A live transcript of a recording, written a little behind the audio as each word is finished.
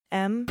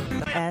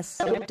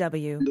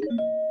MSW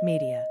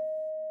Media.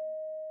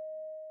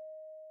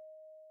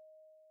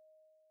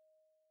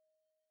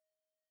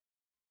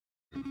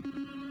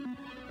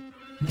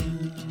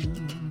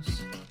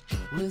 News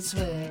with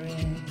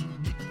swearing.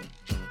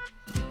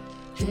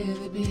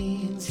 Daily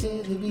beans,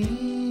 daily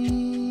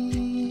beans.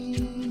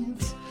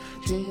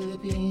 Daily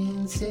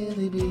beans,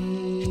 daily beans.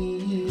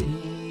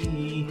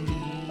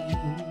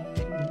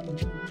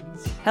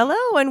 Hello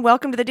and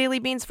welcome to the Daily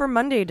Beans for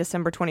Monday,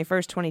 December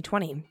 21st,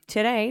 2020.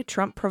 Today,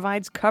 Trump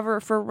provides cover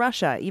for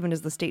Russia, even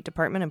as the State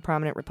Department and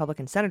prominent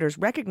Republican senators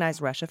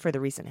recognize Russia for the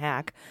recent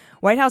hack.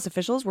 White House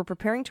officials were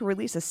preparing to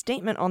release a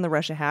statement on the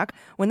Russia hack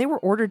when they were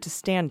ordered to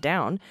stand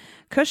down.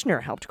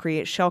 Kushner helped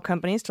create shell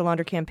companies to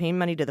launder campaign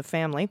money to the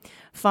family.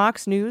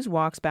 Fox News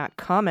walks back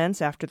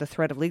comments after the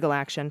threat of legal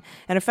action.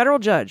 And a federal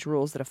judge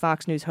rules that a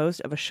Fox News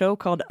host of a show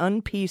called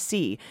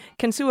Un-PC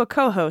can sue a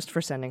co-host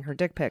for sending her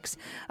dick pics.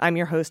 I'm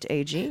your host,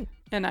 AG.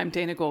 And I'm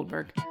Dana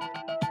Goldberg.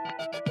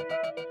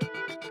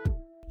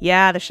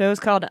 Yeah, the show's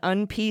called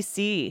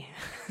Un-PC.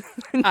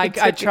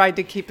 I tried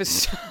to keep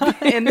us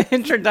in the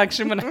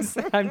introduction when I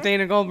said I'm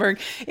Dana Goldberg.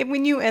 And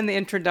when you end the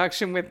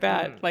introduction with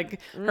that,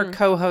 like her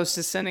co-host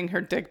is sending her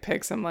dick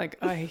pics, I'm like,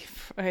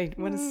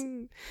 what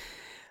is...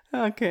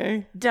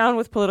 Okay. Down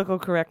with political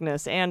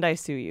correctness, and I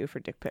sue you for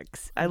dick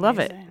pics. I love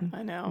it.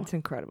 I know. It's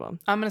incredible.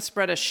 I'm going to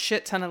spread a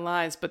shit ton of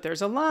lies, but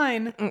there's a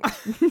line.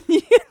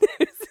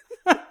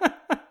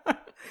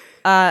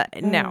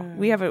 Now,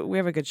 we have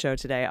a good show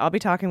today. I'll be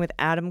talking with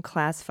Adam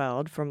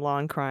Klasfeld from Law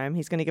and Crime.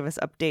 He's going to give us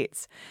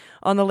updates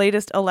on the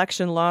latest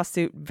election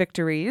lawsuit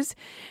victories,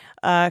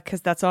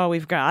 because that's all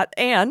we've got.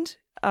 And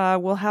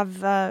we'll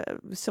have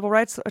civil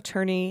rights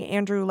attorney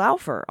Andrew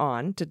Laufer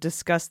on to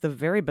discuss the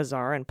very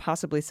bizarre and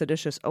possibly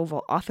seditious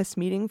Oval Office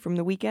meeting from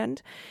the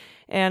weekend.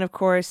 And, of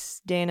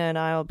course, Dana and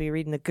I will be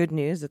reading the good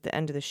news at the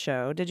end of the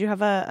show. Did you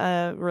have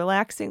a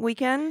relaxing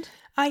weekend?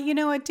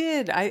 I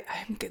did.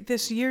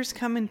 This year's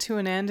coming to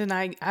an end, and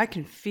I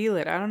can feel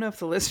it. I don't know if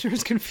the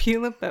listeners can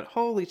feel it, but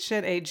holy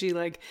shit, AG,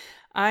 like,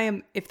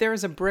 if there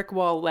is a brick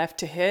wall left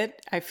to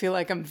hit, I feel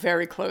like I'm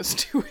very close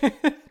to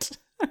it.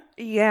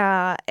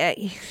 Yeah.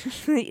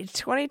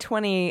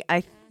 2020,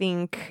 I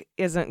think,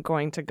 isn't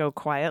going to go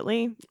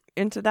quietly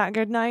into that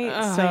good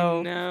night. So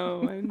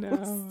I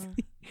know.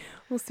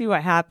 We'll see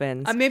what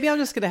happens. Maybe I'll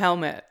just get a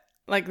helmet.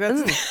 Like,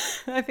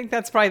 that's, I think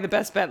that's probably the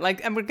best bet.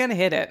 Like, and we're going to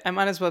hit it. I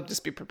might as well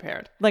just be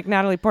prepared. Like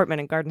Natalie Portman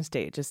in Garden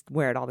State. Just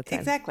wear it all the time.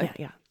 Exactly.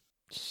 Yeah.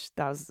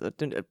 That was a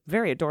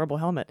very adorable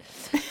helmet.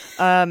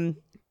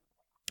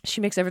 She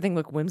makes everything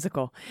look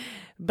whimsical.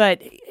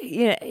 But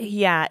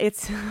yeah,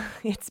 it's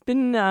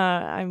been,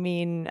 I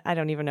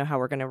don't even know how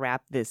we're going to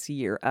wrap this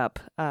year up.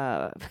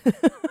 I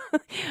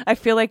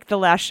feel like the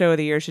last show of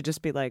the year should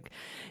just be like,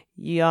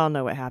 y'all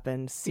know what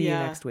happened. See you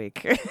next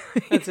week.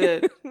 That's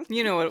it.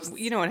 You know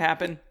what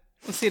happened.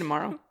 We'll see you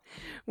tomorrow.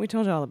 We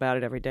told you all about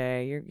it every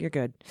day. You're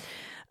good.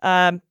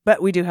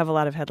 But we do have a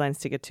lot of headlines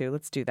to get to.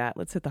 Let's do that.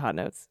 Let's hit the hot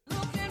notes.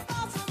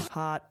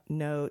 Hot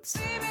notes.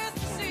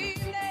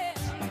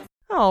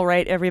 All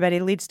right, everybody.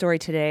 Lead story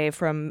today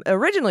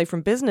originally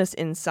from Business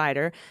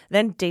Insider,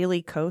 then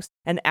Daily Kos,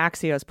 and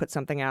Axios put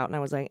something out, and I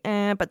was like,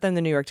 but then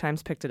the New York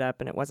Times picked it up,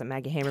 and it wasn't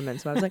Maggie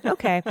Hamerman, so I was like,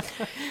 okay.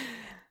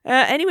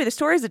 Anyway, the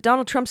story is that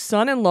Donald Trump's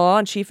son-in-law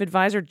and chief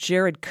advisor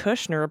Jared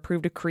Kushner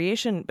approved the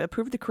creation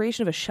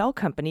of a shell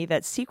company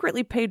that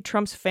secretly paid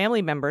Trump's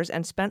family members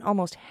and spent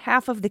almost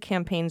half of the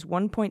campaign's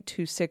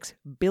 $1.26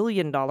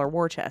 billion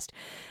war chest.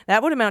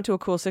 That would amount to a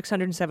cool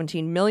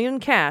 $617 million in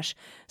cash,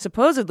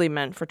 supposedly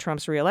meant for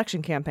Trump's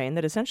re-election campaign,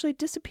 that essentially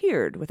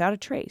disappeared without a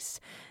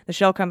trace. The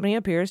shell company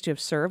appears to have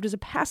served as a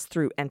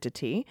pass-through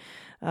entity,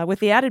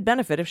 with the added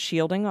benefit of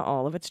shielding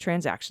all of its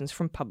transactions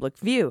from public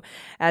view.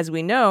 As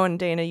we know, and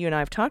Dana, you and I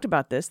have talked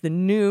about this, the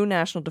new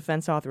National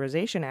Defense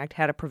Authorization Act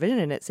had a provision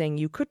in it saying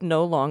you could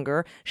no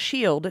longer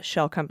shield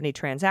shell company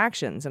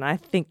transactions. And I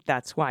think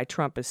that's why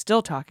Trump is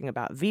still talking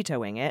about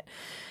vetoing it.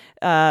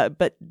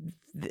 But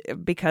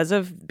because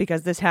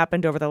this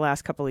happened over the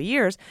last couple of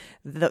years,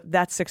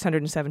 that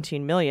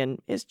 $617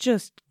 million is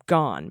just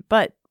gone.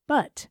 But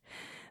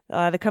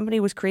the company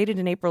was created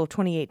in April of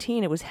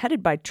 2018. It was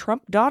headed by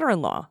Trump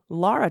daughter-in-law,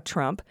 Laura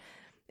Trump,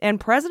 and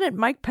President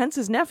Mike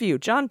Pence's nephew,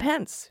 John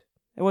Pence.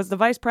 It was the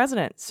vice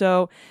president.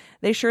 So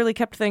they surely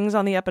kept things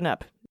on the up and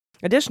up.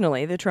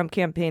 Additionally, the Trump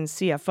campaign's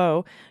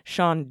CFO,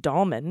 Sean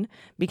Dahlman,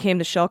 became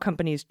the shell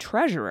company's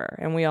treasurer,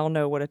 and we all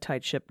know what a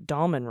tight ship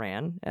Dahlman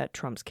ran at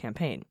Trump's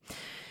campaign.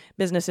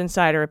 Business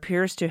Insider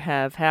appears to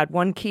have had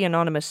one key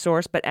anonymous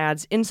source, but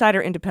adds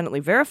Insider independently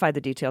verified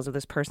the details of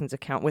this person's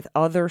account with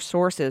other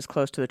sources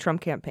close to the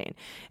Trump campaign.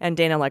 And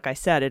Dana, like I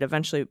said, it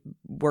eventually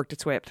worked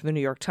its way up to the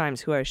New York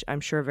Times, who I'm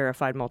sure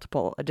verified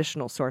multiple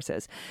additional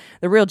sources.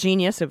 The real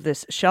genius of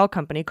this shell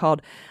company,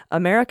 called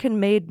American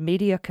Made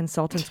Media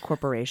Consultants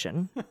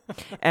Corporation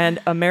and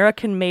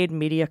American Made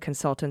Media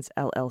Consultants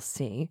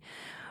LLC,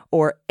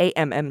 or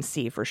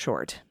AMMC for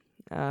short.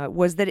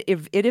 was that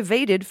it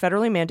evaded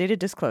federally mandated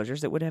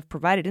disclosures that would have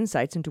provided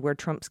insights into where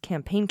Trump's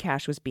campaign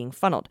cash was being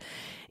funneled.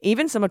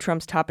 Even some of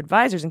Trump's top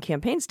advisors and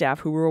campaign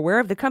staff who were aware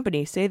of the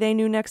company say they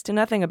knew next to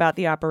nothing about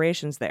the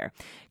operations there.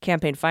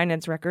 Campaign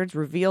finance records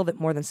reveal that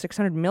more than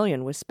 $600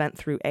 million was spent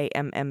through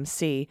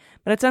AMMC,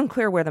 but it's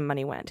unclear where the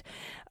money went.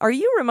 Are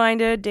you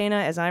reminded, Dana,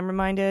 as I'm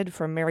reminded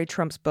from Mary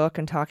Trump's book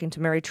and talking to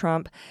Mary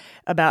Trump,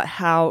 about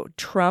how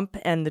Trump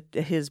and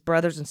his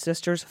brothers and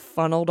sisters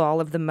funneled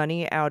all of the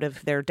money out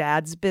of their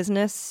dad's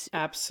business?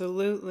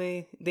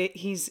 Absolutely.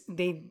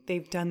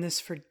 They've done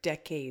this for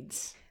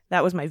decades.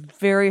 That was my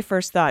very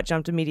first thought,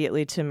 jumped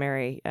immediately to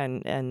Mary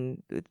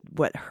and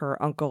what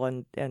her uncle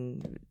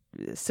and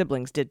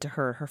siblings did to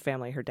her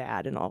family, her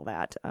dad, and all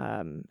that.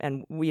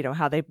 And,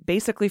 how they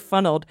basically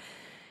funneled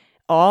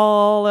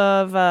all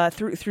of,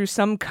 through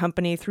some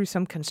company, through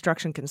some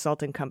construction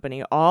consulting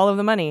company, all of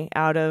the money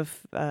out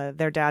of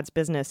their dad's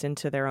business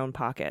into their own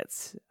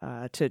pockets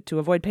to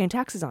avoid paying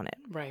taxes on it.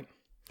 Right.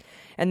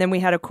 And then we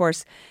had, of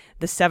course,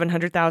 the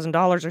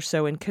 $700,000 or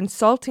so in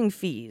consulting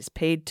fees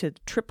paid to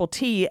Triple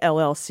T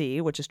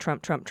LLC, which is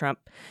Trump,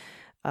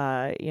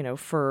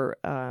 for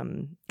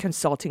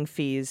consulting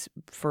fees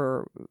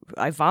for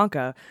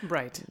Ivanka.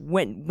 Right.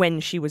 When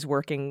she was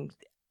working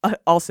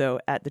also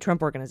at the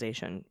Trump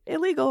Organization.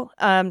 Illegal.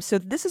 So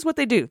this is what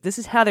they do. This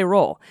is how they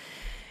roll.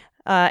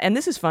 And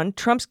this is fun.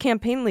 Trump's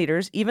campaign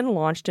leaders even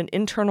launched an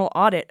internal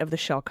audit of the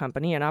shell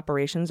company and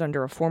operations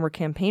under a former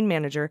campaign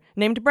manager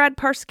named Brad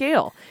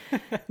Parscale,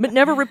 but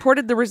never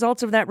reported the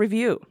results of that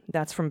review.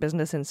 That's from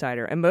Business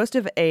Insider. And most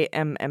of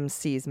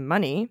AMMC's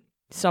money,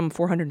 some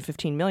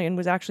 $415 million,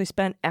 was actually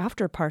spent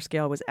after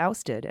Parscale was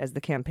ousted as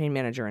the campaign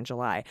manager in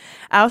July.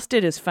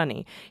 Ousted is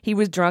funny. He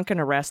was drunk and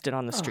arrested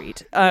on the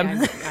street.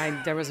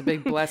 There was a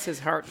big bless his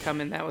heart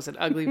coming. That was an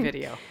ugly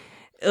video.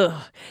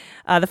 Ugh.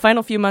 The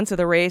final few months of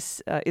the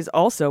race is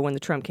also when the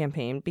Trump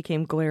campaign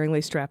became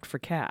glaringly strapped for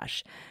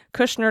cash.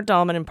 Kushner,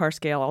 Dahlman, and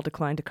Parscale all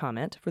declined to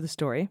comment for the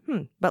story.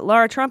 But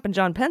Lara Trump and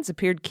John Pence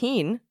appeared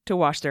keen to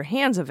wash their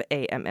hands of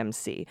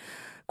AMMC.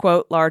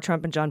 Quote, Lara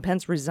Trump and John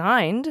Pence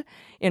resigned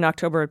in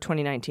October of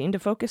 2019 to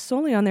focus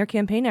solely on their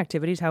campaign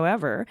activities.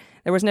 However,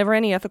 there was never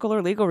any ethical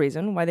or legal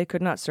reason why they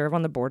could not serve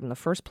on the board in the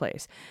first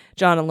place.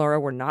 John and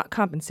Laura were not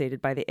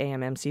compensated by the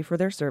AMMC for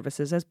their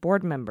services as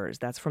board members.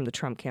 That's from the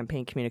Trump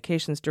campaign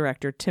communications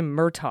director, Tim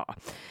Murtaugh.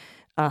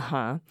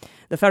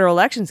 The Federal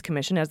Elections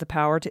Commission has the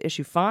power to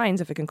issue fines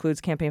if it concludes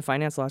campaign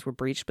finance laws were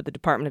breached, but the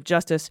Department of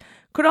Justice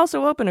could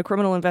also open a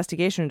criminal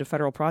investigation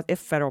into if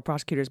federal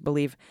prosecutors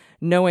believe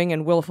knowing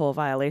and willful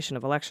violation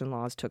of election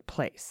laws took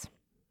place.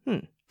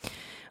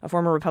 A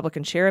former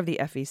Republican chair of the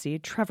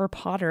FEC, Trevor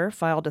Potter,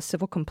 filed a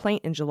civil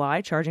complaint in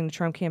July charging the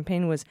Trump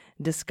campaign was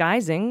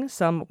disguising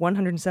some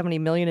 $170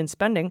 million in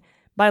spending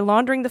by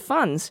laundering the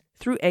funds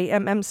through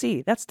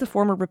AMMC. That's the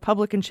former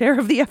Republican chair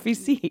of the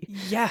FEC.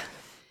 Yeah.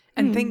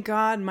 And thank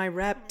God my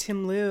rep,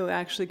 Tim Liu,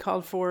 actually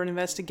called for an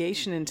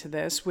investigation into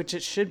this, which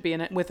it should be,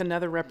 with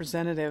another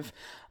representative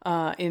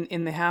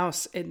in the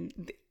House.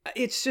 And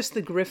it's just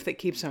the grift that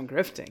keeps on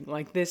grifting.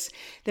 Like this,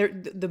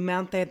 the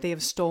amount that they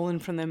have stolen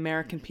from the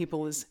American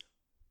people is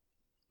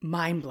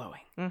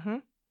mind-blowing. Mm-hmm.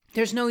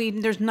 There's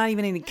not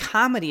even any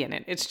comedy in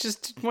it. It's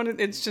just one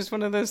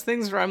of those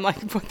things where I'm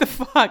like, what the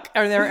fuck?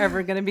 Are there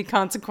ever going to be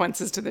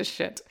consequences to this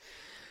shit?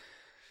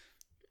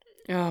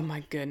 Oh my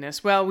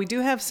goodness. Well, we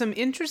do have some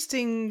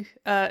interesting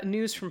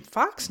news from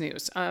Fox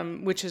News,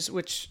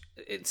 which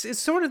it's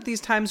sort of these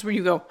times where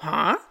you go,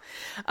 huh?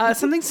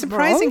 Something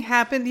surprising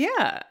happened,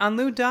 on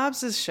Lou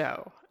Dobbs's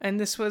show. And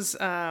this was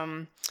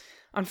on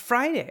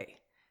Friday.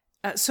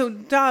 So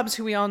Dobbs,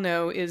 who we all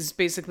know, is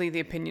basically the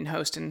opinion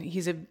host, and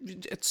he's a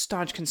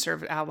staunch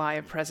conservative ally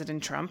of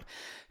President Trump,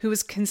 who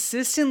has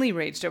consistently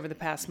raged over the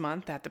past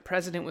month that the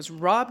president was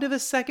robbed of a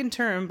second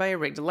term by a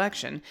rigged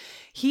election.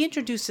 He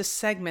introduced a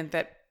segment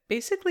that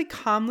basically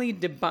calmly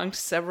debunked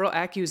several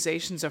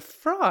accusations of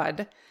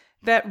fraud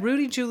that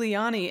Rudy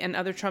Giuliani and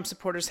other Trump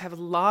supporters have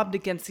lobbed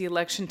against the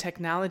election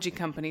technology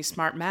company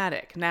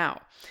Smartmatic. Now,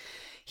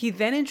 he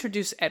then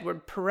introduced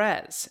Edward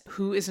Perez,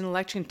 who is an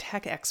election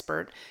tech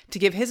expert, to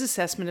give his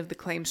assessment of the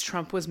claims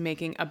Trump was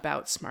making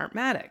about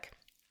Smartmatic.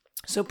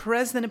 So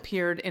Perez then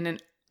appeared in an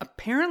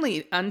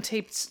apparently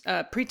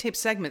pre-taped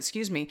segment,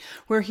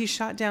 where he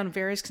shot down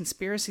various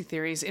conspiracy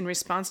theories in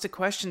response to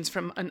questions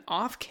from an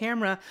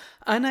off-camera,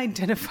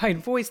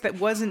 unidentified voice that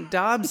wasn't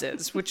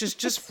Dobbs's, which is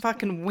just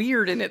fucking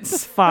weird in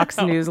itself. Fox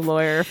News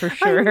lawyer for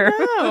sure.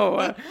 I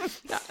know.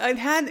 I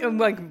had him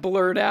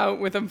blurred out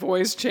with a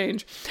voice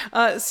change.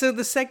 So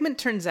the segment,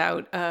 turns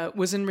out,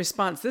 was in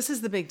response. This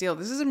is the big deal.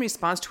 This is in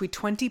response to a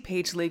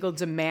 20-page legal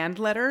demand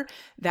letter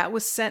that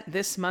was sent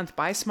this month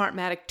by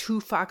Smartmatic to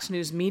Fox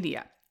News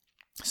Media.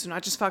 So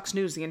not just Fox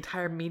News, the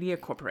entire media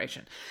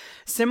corporation.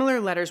 Similar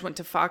letters went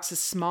to Fox's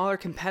smaller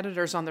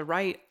competitors on the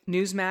right,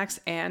 Newsmax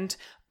and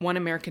One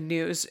American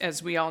News,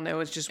 as we all know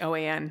is just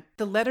OAN.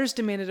 The letters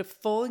demanded a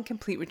full and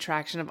complete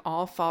retraction of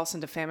all false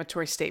and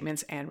defamatory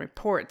statements and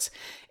reports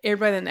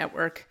aired by the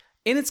network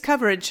in its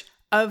coverage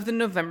of the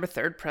November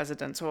 3rd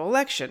presidential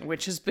election,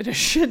 which has been a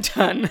shit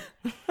ton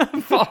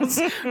of false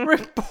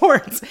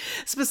reports.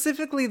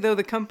 Specifically, though,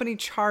 the company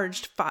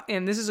charged,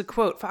 and this is a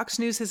quote, Fox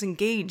News has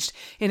engaged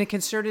in a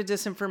concerted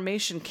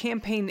disinformation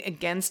campaign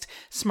against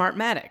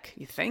Smartmatic.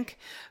 You think?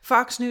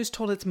 Fox News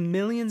told its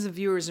millions of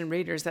viewers and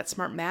readers that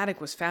Smartmatic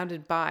was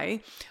founded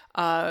by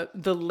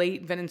the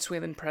late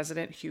Venezuelan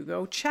president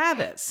Hugo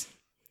Chavez.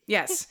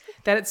 Yes,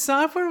 that its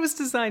software was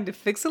designed to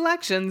fix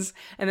elections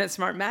and that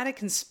Smartmatic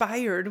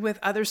conspired with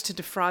others to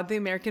defraud the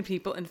American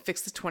people and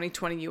fix the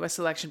 2020 U.S.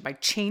 election by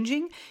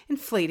changing,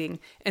 inflating,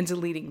 and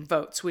deleting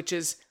votes, which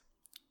is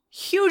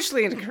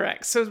hugely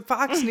incorrect. So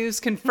Fox News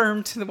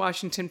confirmed to the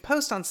Washington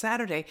Post on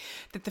Saturday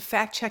that the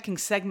fact-checking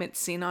segment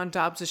seen on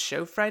Dobbs'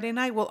 show Friday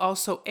night will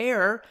also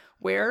air,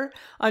 where?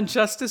 On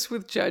Justice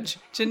with Judge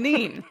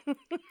Janine.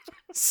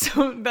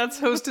 So that's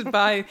hosted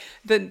by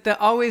the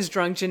always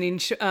drunk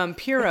Janine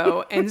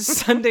Pirro, and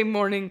Sunday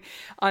morning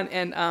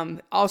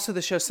also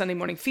the show Sunday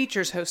Morning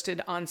Features, hosted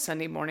on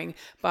Sunday morning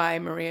by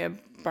Maria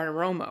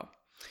Bartiromo.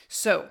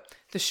 So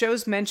the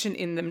shows mentioned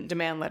in the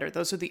demand letter,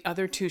 those are the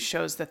other two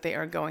shows that they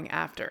are going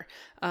after.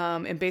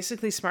 And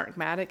basically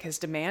Smartmatic has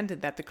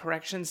demanded that the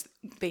corrections,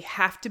 they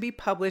have to be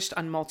published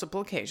on multiple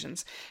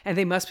occasions, and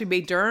they must be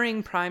made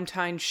during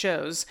primetime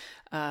shows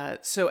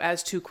so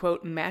as to,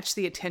 quote, match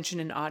the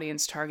attention and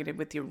audience targeted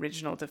with the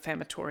original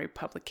defamatory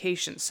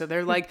publication. So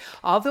they're like,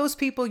 all those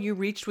people you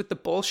reached with the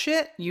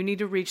bullshit, you need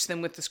to reach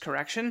them with this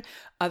correction.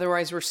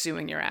 Otherwise, we're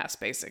suing your ass,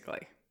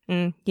 basically.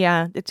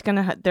 Yeah,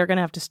 they're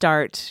gonna have to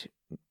start.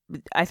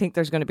 I think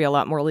there's going to be a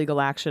lot more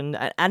legal action.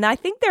 And I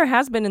think there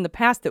has been in the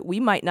past that we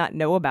might not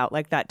know about,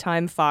 like that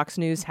time Fox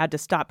News had to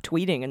stop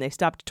tweeting, and they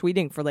stopped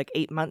tweeting for like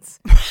 8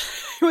 months.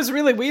 It was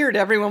really weird.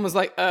 Everyone was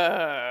like,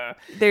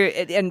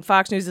 And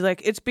Fox News is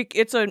like,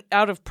 it's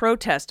out of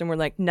protest. And we're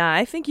like, nah,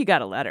 I think you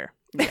got a letter.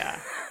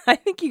 Yeah. I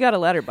think you got a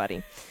letter,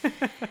 buddy.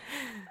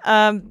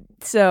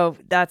 So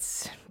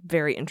that's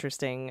very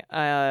interesting.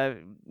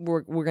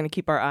 We're going to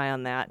keep our eye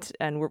on that,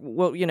 and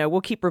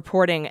we'll keep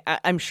reporting.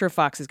 I'm sure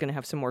Fox is going to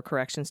have some more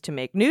corrections to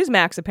make.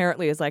 Newsmax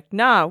apparently is like,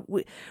 no,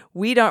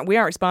 we aren't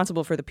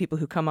responsible for the people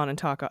who come on and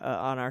talk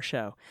on our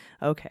show.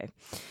 Okay,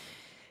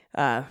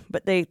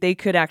 but they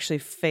could actually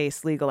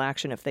face legal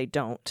action if they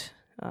don't,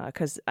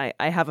 because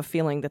I have a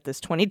feeling that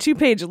this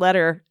 22-page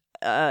letter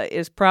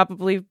is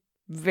probably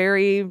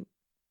very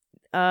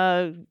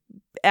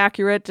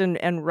accurate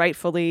and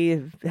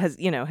rightfully has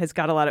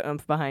got a lot of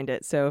oomph behind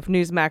it. So if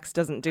Newsmax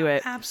doesn't do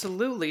it,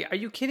 absolutely. Are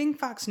you kidding?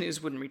 Fox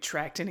News wouldn't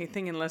retract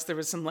anything unless there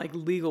was some like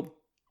legal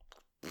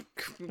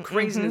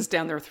craziness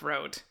down their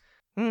throat.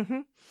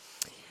 Mm-hmm.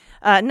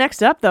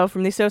 Next up, though,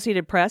 from the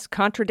Associated Press,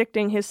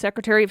 contradicting his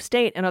Secretary of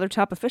State and other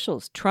top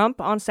officials, Trump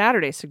on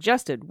Saturday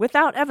suggested,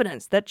 without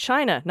evidence, that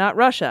China, not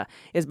Russia,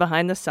 is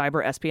behind the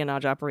cyber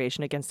espionage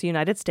operation against the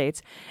United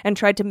States and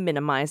tried to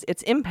minimize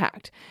its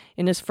impact.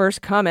 In his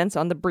first comments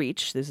on the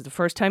breach, this is the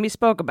first time he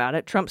spoke about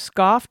it, Trump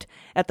scoffed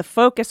at the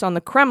focus on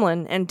the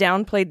Kremlin and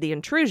downplayed the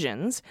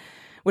intrusions,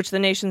 which the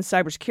nation's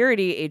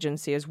cybersecurity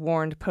agency has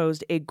warned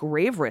posed a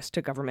grave risk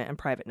to government and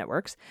private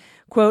networks.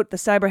 Quote, the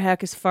cyber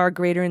hack is far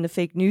greater in the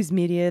fake news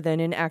media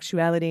than in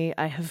actuality.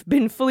 I have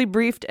been fully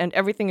briefed and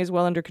everything is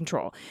well under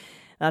control.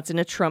 That's in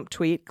a Trump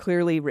tweet,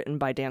 clearly written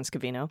by Dan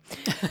Scavino.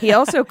 He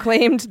also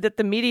claimed that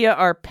the media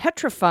are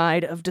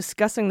petrified of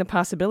discussing the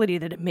possibility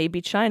that it may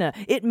be China.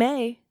 It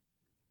may,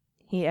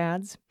 he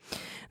adds.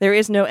 There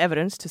is no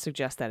evidence to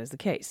suggest that is the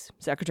case.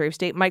 Secretary of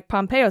State Mike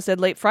Pompeo said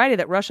late Friday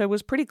that Russia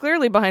was pretty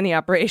clearly behind the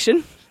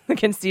operation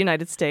against the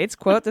United States.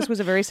 Quote, this was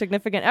a very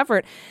significant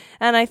effort.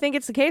 And I think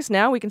it's the case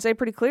now. We can say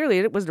pretty clearly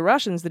it was the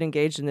Russians that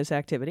engaged in this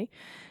activity.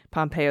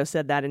 Pompeo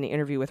said that in the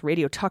interview with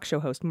radio talk show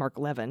host Mark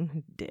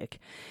Levin. Dick.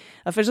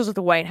 Officials at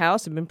the White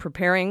House had been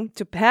preparing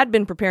to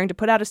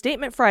put out a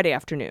statement Friday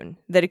afternoon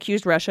that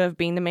accused Russia of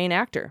being the main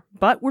actor,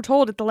 but were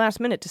told at the last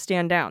minute to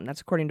stand down.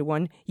 That's according to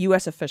one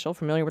U.S. official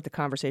familiar with the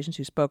conversations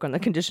who spoke on the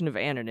condition of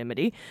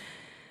anonymity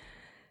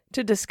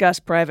to discuss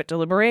private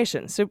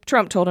deliberations. So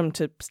Trump told him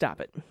to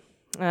stop it.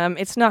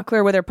 It's not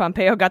clear whether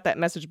Pompeo got that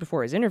message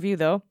before his interview,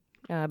 though.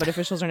 But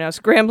officials are now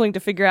scrambling to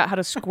figure out how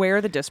to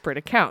square the disparate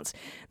accounts.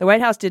 The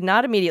White House did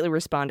not immediately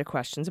respond to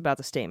questions about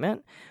the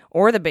statement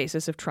or the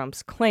basis of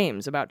Trump's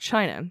claims about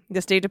China.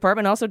 The State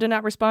Department also did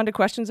not respond to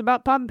questions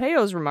about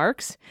Pompeo's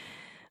remarks.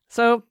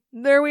 So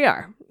there we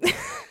are.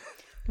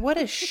 What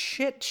a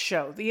shit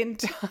show. The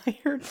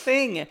entire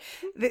thing.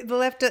 The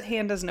left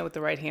hand doesn't know what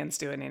the right hand's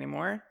doing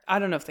anymore. I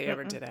don't know if they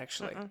ever did,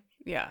 actually.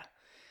 Yeah.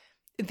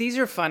 These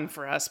are fun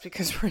for us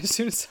because as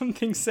soon as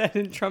something's said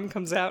and Trump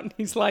comes out and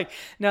he's like,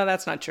 no,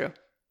 that's not true.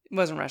 It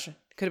wasn't Russia.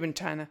 Could have been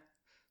China.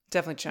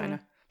 Definitely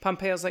China.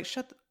 Pompeo's like,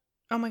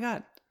 oh my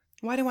God.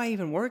 Why do I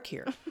even work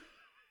here?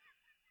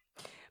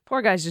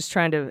 Poor guy's just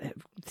trying to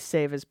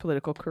save his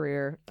political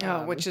career.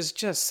 Which is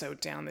just so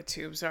down the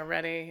tubes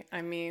already.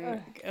 I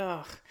mean,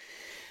 ugh.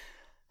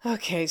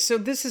 Okay, so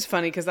this is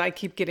funny because I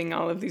keep getting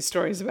all of these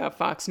stories about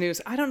Fox News.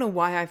 I don't know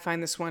why I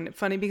find this one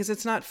funny because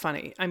it's not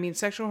funny. I mean,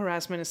 sexual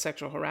harassment is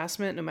sexual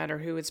harassment, no matter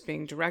who it's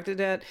being directed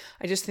at.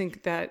 I just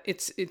think that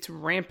it's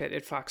rampant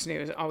at Fox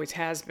News. It always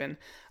has been.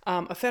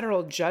 A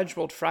federal judge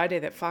ruled Friday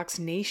that Fox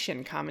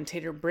Nation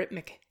commentator Britt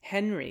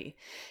McHenry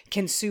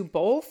can sue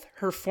both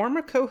her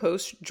former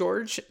co-host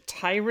George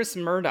Tyrus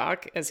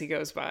Murdoch, as he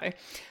goes by,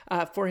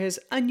 for his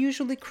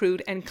unusually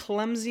crude and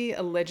clumsy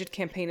alleged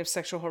campaign of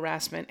sexual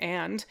harassment,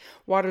 and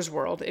Waters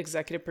World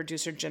executive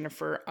producer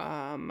Jennifer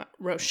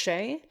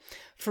Roche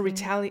for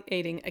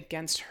retaliating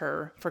against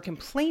her for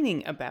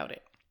complaining about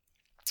it.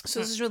 So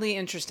this is really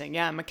interesting.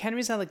 Yeah,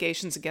 McHenry's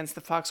allegations against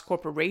the Fox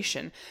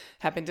Corporation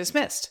have been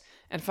dismissed,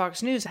 and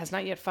Fox News has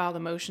not yet filed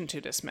a motion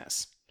to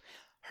dismiss.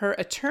 Her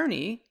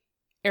attorney,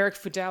 Eric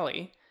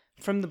Fudeli,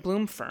 from the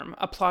Bloom firm,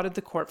 applauded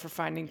the court for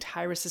finding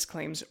Tyrus's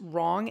claims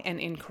wrong and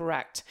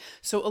incorrect.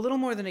 So a little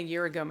more than a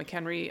year ago,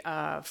 McHenry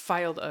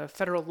filed a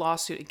federal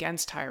lawsuit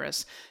against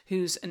Tyrus,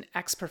 who's an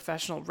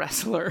ex-professional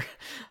wrestler,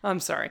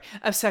 of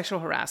sexual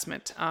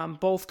harassment.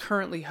 Both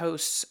currently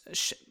host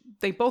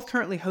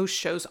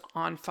shows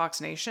on Fox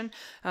Nation,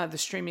 the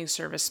streaming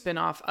service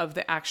spinoff of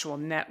the actual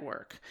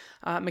network.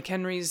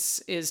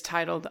 McHenry's is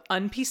titled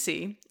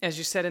Un-PC, as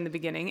you said in the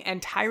beginning,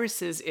 and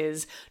Tyrus's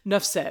is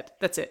Nuff Said.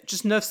 That's it.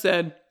 Just Nuff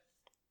Said.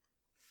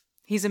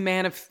 He's a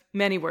man of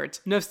many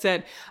words. Nuff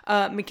said.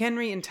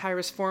 McHenry and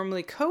Tyrus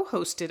formerly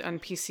co-hosted on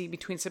PC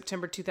between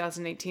September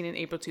 2018 and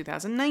April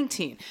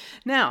 2019.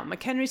 Now,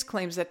 McHenry's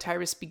claims that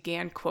Tyrus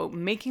began, quote,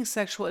 making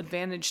sexual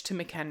advantage to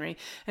McHenry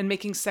and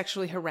making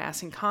sexually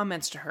harassing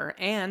comments to her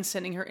and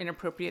sending her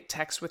inappropriate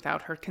texts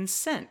without her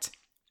consent.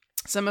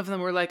 Some of them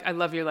were like, I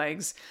love your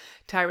legs.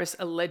 Tyrus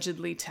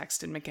allegedly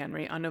texted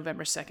McHenry on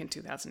November 2nd,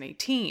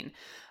 2018.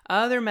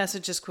 Other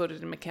messages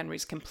quoted in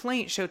McHenry's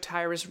complaint show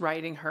Tyrus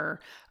writing her,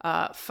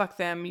 fuck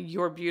them,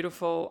 you're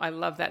beautiful, I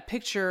love that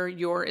picture,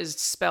 your is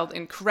spelled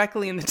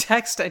incorrectly in the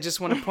text. I just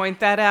want to point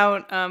that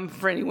out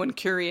for anyone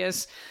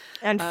curious.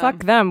 And fuck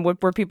them,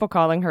 were people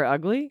calling her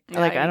ugly?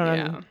 Like, I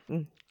don't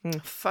know.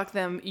 Fuck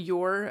them,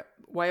 you're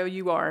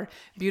Y-O-U-R.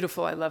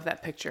 Beautiful. I love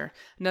that picture.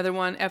 Another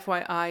one,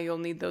 FYI, you'll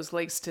need those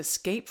legs to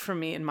escape from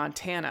me in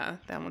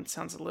Montana. That one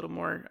sounds a little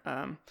more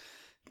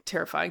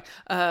terrifying.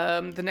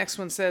 The next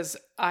one says,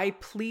 I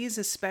please,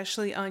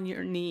 especially on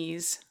your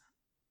knees,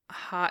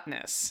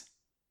 hotness.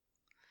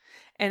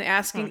 And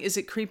asking, is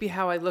it creepy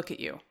how I look at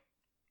you?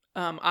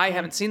 I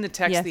haven't seen the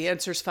text. Yes. The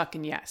answer is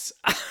fucking yes.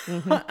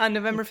 On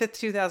November 5th,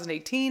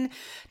 2018,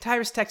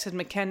 Tyrus texted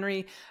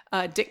McHenry,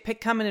 dick pic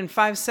coming in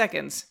 5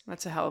 seconds.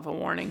 That's a hell of a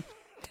warning.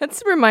 That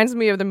reminds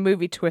me of the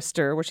movie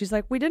Twister, where she's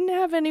like, we didn't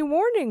have any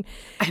warning.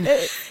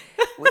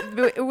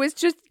 It was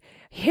just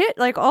hit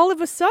like all of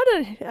a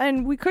sudden,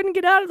 and we couldn't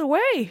get out of the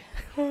way.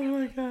 Oh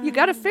my God. You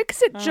got to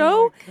fix it,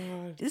 Joe.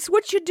 This is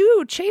what you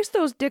do. Chase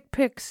those dick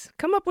pics.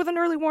 Come up with an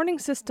early warning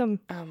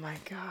system. Oh my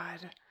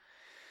God.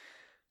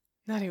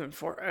 Not even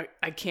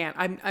I can't.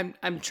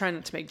 I'm trying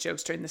not to make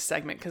jokes during this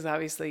segment because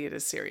obviously it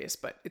is serious,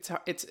 but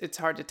it's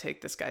hard to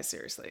take this guy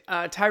seriously.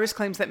 Tyrus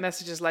claims that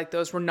messages like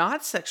those were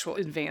not sexual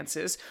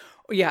advances,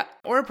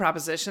 or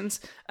propositions,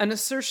 an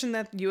assertion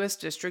that U.S.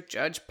 District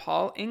Judge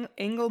Paul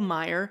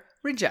Engelmeyer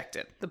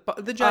rejected.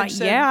 The judge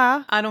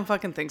said, I don't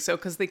fucking think so,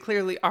 because they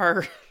clearly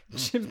are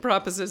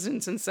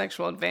propositions and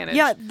sexual advantage.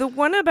 Yeah, the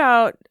one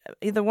about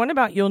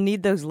you'll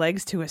need those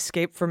legs to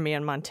escape from me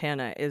in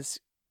Montana is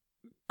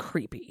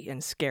creepy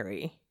and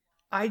scary.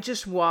 I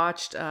just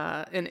watched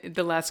and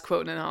the last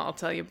quote, and I'll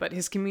tell you, but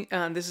this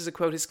is a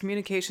quote, his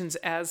communications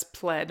as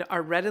pled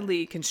are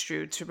readily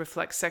construed to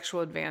reflect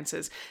sexual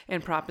advances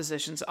and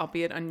propositions,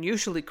 albeit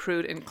unusually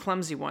crude and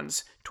clumsy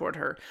ones toward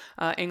her.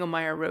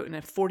 Engelmeyer wrote in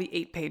a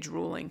 48-page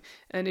ruling.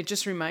 And it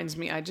just reminds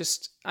me, I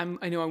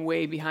know I'm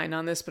way behind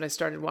on this, but I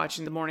started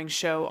watching the morning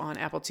show on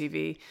Apple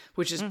TV,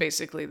 which is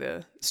basically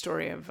the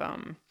story of,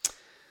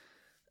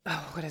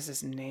 what is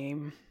his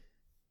name?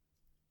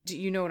 Do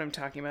you know what I'm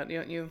talking about,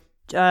 don't you?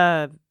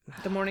 The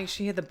morning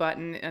she hit the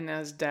button on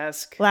his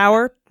desk.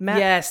 Laufer?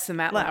 Yes, the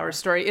Matt Laufer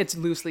story. It's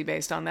loosely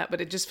based on that,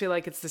 but it just feel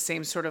like it's the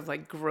same sort of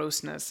like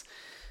grossness.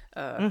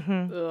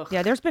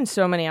 Yeah, there's been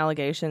so many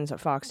allegations at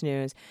Fox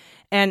News.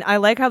 And I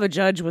like how the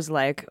judge was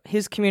like,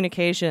 his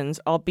communications,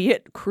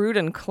 albeit crude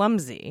and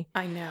clumsy,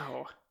 I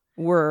know,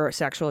 were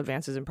sexual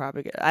advances and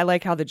propaganda. I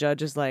like how the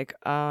judge is like,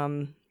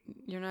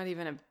 you're not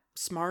even a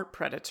smart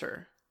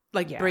predator.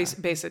 Like,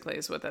 basically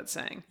is what that's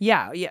saying.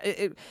 Yeah.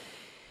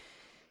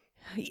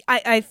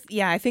 I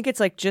think it's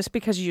like, just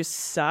because you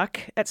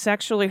suck at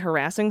sexually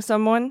harassing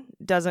someone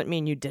doesn't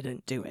mean you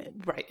didn't do it.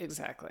 Right,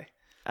 exactly.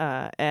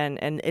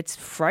 And it's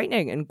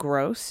frightening and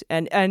gross.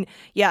 And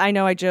yeah, I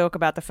know I joke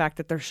about the fact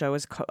that their show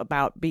is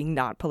about being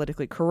not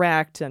politically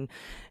correct and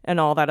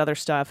all that other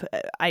stuff.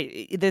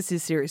 This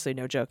is seriously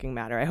no joking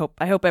matter. I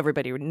hope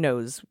everybody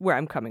knows where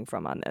I'm coming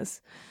from on this.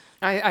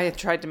 I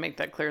tried to make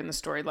that clear in the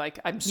story. Like,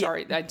 I'm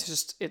sorry. Yeah.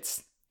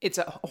 It's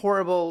a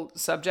horrible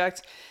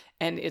subject,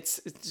 and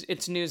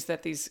it's news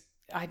that these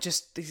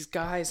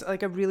guys,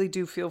 like, I really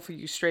do feel for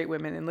you straight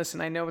women. And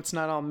listen, I know it's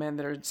not all men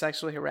that are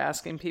sexually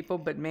harassing people,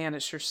 but man,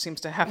 it sure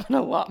seems to happen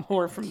a lot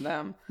more from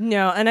them.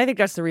 No, and I think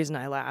that's the reason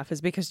I laugh, is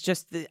because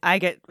I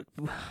get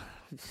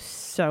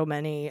so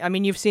many. I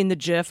mean, you've seen the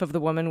GIF of the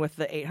woman with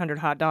the 800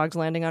 hot dogs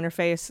landing on her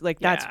face. Like,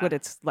 that's what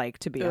it's like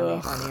to be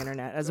on the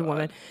internet as a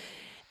woman.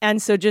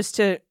 And so just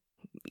to,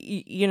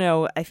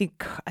 I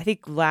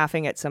think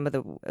laughing at some of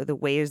the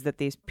ways that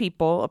these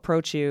people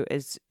approach you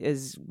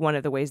is one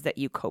of the ways that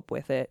you cope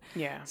with it.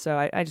 Yeah. So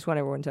I just want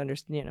everyone to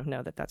understand,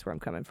 know that that's where I'm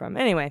coming from.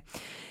 Anyway,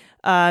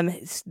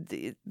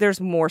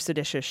 there's more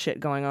seditious shit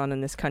going on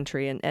in this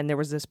country, and there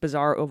was this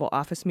bizarre Oval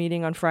Office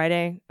meeting on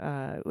Friday,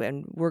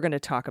 and we're going to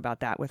talk about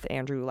that with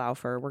Andrew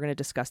Laufer. We're going to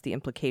discuss the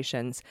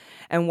implications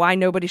and why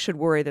nobody should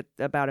worry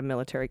about a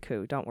military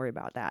coup. Don't worry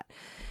about that.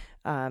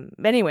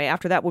 Anyway,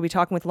 after that, we'll be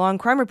talking with law and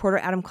crime reporter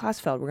Adam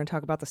Klasfeld. We're going to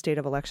talk about the state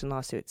of election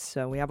lawsuits.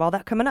 So we have all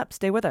that coming up.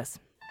 Stay with us.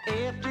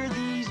 After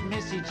these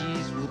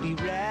messages, we'll be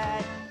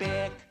right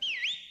back.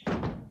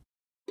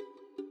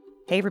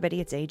 Hey everybody,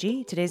 it's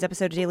AG. Today's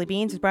episode of Daily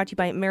Beans is brought to you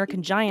by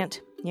American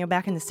Giant.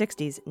 Back in the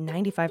 60s,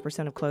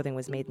 95% of clothing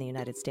was made in the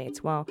United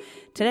States. Well,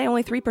 today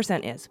only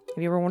 3% is.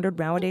 Have you ever wondered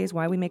nowadays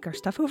why we make our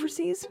stuff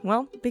overseas?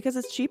 Well, because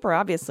it's cheaper,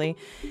 obviously.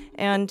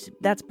 And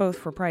that's both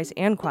for price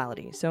and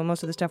quality. So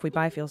most of the stuff we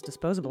buy feels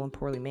disposable and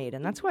poorly made.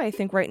 And that's why I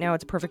think right now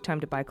it's a perfect time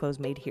to buy clothes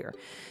made here.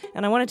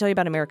 And I want to tell you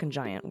about American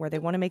Giant, where they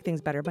want to make things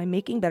better by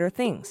making better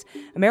things.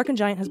 American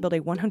Giant has built a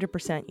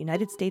 100%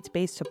 United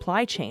States-based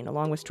supply chain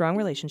along with strong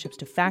relationships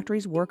to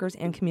factories, workers,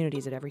 and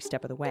communities at every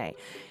step of the way.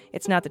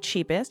 It's not the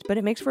cheapest, but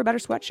it makes for a better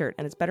sweatshirt,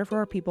 and it's better for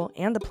our people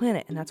and the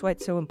planet, and that's why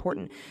it's so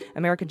important.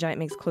 American Giant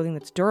makes clothing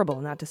that's durable,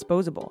 not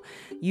disposable.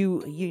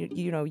 You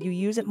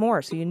use it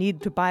more, so you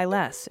need to buy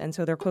less, and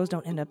so their clothes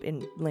don't end up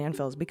in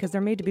landfills because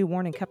they're made to be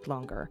worn and kept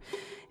longer.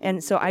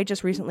 And so I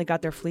just recently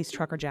got their fleece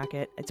trucker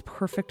jacket. It's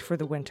perfect for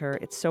the winter.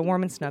 It's so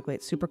warm and snuggly.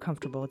 It's super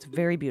comfortable. It's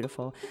very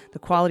beautiful. The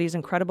quality is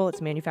incredible. It's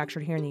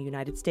manufactured here in the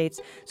United States,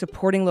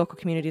 supporting local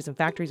communities and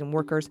factories and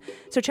workers.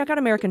 So check out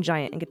American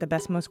Giant and get the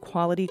best, most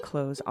quality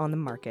clothes on the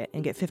market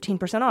and get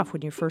 15% off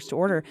when you first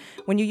order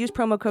when you use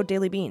promo code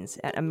DailyBeans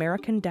at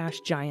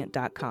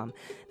american-giant.com.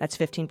 That's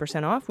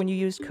 15% off when you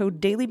use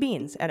code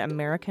DailyBeans at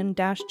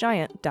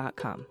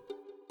american-giant.com.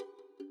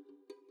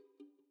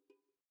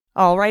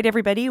 All right,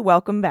 everybody,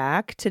 welcome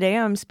back. Today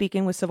I'm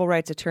speaking with civil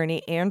rights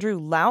attorney Andrew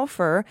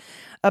Laufer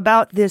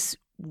about this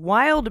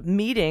wild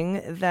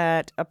meeting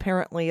that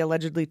apparently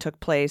allegedly took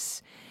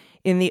place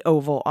in the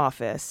Oval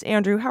Office.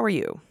 Andrew, how are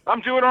you?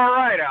 I'm doing all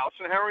right,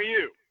 Allison. How are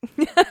you?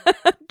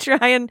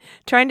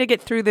 Trying to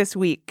get through this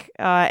week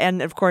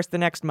and, of course, the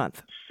next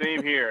month.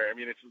 Same here. I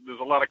mean, there's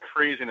a lot of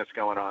craziness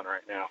going on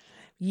right now.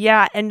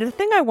 Yeah, and the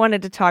thing I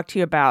wanted to talk to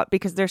you about,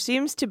 because there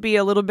seems to be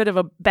a little bit of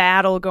a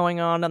battle going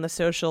on the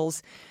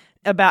socials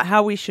about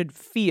how we should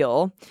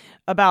feel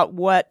about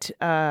what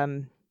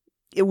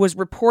it was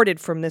reported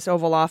from this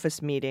Oval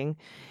Office meeting,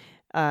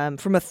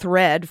 from a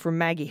thread from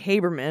Maggie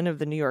Haberman of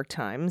the New York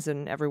Times,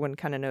 and everyone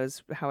kind of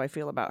knows how I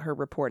feel about her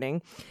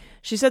reporting.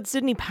 She said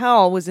Sidney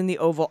Powell was in the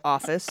Oval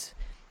Office,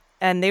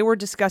 and they were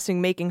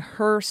discussing making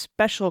her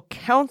special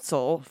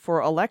counsel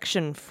for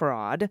election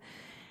fraud,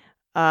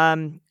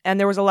 and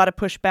there was a lot of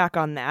pushback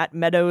on that,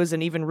 Meadows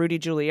and even Rudy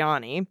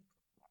Giuliani.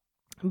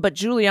 But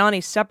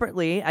Giuliani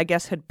separately, I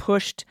guess, had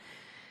pushed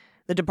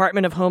the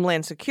Department of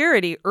Homeland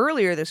Security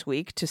earlier this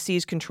week to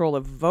seize control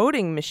of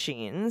voting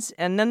machines.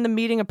 And then the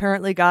meeting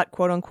apparently got,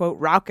 quote unquote,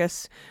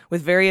 raucous,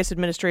 with various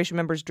administration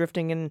members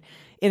drifting in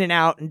and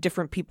out and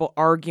different people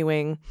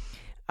arguing.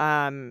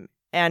 And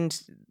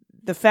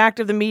the fact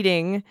of the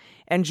meeting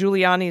and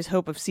Giuliani's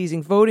hope of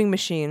seizing voting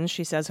machines,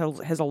 she says,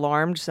 has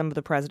alarmed some of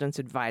the president's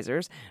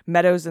advisors.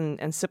 Meadows and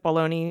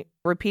Cipollone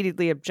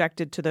repeatedly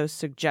objected to those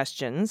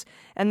suggestions.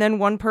 And then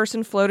one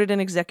person floated an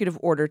executive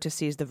order to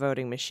seize the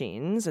voting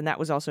machines, and that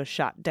was also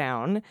shot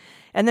down.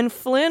 And then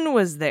Flynn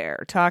was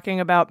there talking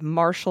about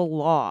martial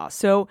law.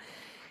 So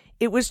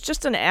it was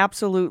just an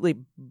absolutely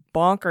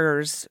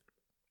bonkers,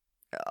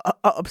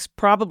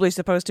 probably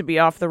supposed to be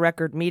off the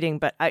record meeting,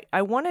 but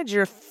I wanted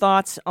your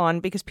thoughts on,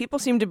 because people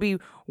seem to be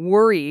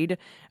worried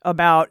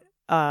about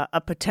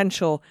a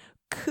potential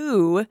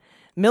coup,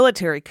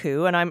 military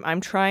coup, and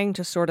I'm trying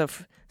to sort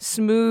of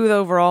smooth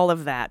over all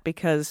of that,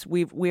 because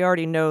we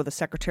already know the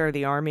Secretary of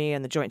the Army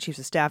and the Joint Chiefs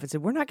of Staff has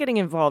said we're not getting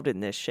involved in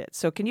this shit.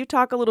 So can you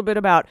talk a little bit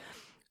about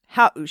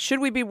how should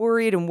we be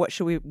worried and what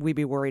should we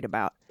be worried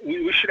about?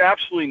 We should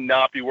absolutely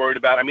not be worried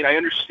about it. I mean, I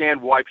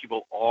understand why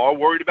people are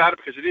worried about it,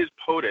 because it is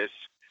POTUS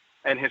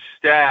and his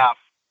staff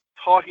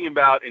talking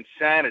about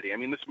insanity. I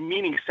mean, this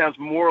meeting sounds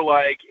more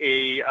like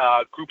a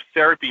group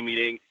therapy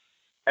meeting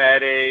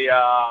at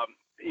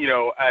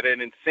at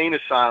an insane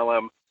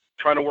asylum,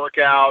 trying to work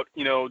out,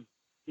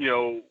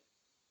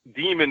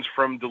 demons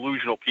from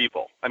delusional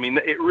people. I mean,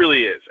 it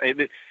really is.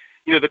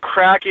 The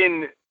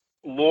Kraken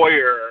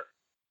lawyer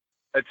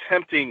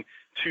attempting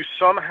to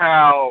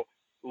somehow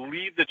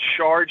lead the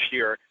charge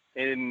here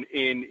in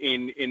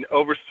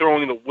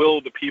overthrowing the will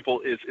of the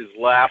people is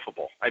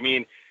laughable. I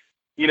mean,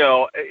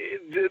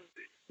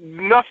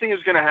 nothing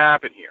is going to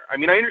happen here. I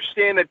mean, I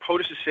understand that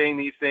POTUS is saying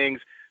these things,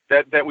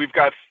 that we've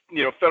got,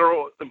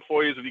 federal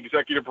employees of the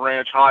executive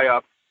branch high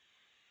up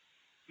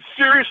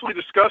seriously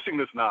discussing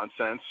this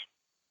nonsense.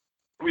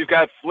 We've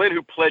got Flynn,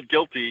 who pled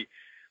guilty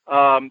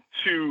to,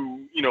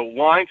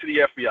 lying to the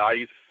FBI.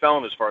 He's a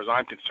felon as far as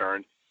I'm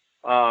concerned.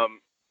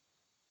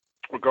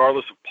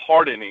 regardless of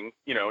pardoning,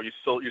 you're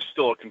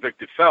still a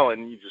convicted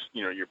felon. You just,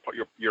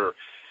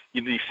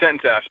 the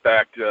sentence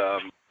aspect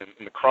and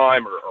the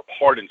crime are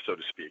pardoned, so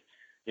to speak,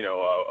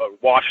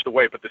 washed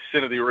away, but the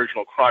sin of the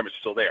original crime is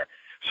still there.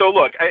 So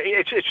look,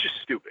 it's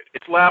just stupid.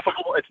 It's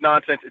laughable. It's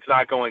nonsense. It's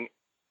not going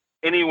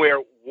anywhere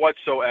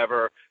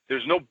whatsoever.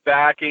 There's no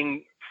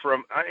backing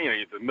from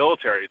the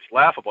military. It's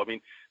laughable. I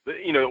mean,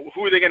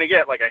 who are they going to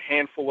get? Like a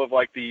handful of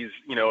like these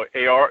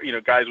AR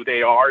guys with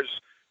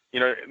ARs.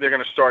 They're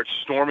going to start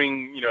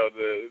storming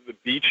the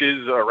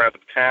beaches around the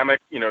Potomac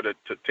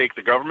to take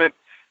the government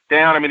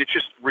down. I mean, it's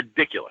just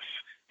ridiculous.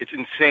 It's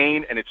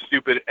insane and it's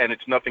stupid and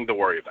it's nothing to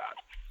worry about.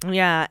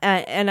 Yeah,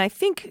 and I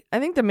think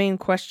the main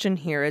question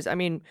here is, I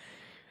mean,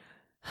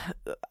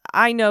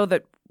 I know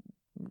that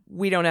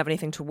we don't have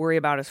anything to worry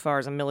about as far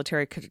as a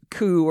military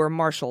coup or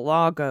martial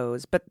law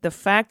goes, but the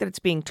fact that it's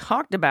being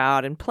talked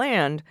about and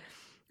planned,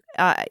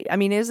 I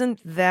mean,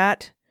 isn't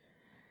that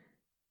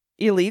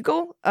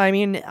illegal? I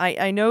mean,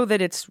 I know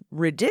that it's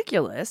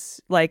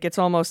ridiculous. Like it's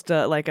almost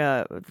like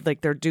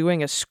they're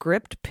doing a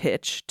script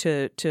pitch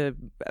to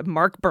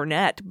Mark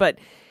Burnett, but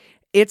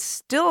it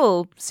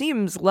still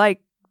seems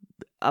like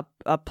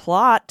a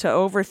plot to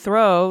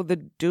overthrow the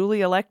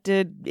duly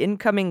elected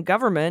incoming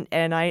government,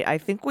 and I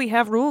think we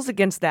have rules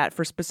against that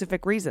for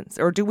specific reasons.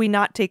 Or do we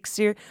not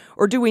consider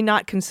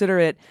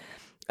it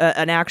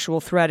an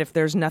actual threat if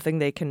there's nothing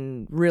they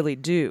can really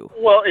do?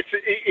 Well,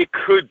 it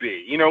could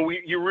be.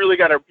 You really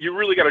got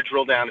to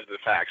drill down into the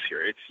facts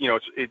here.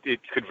 It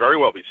could very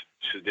well be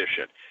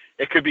sedition.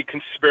 It could be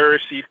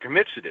conspiracy to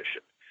commit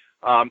sedition.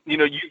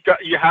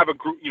 You have a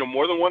group,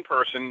 more than one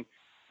person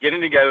getting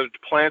together to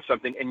plan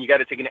something, and you got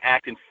to take an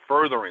act in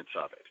furtherance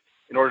of it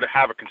in order to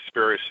have a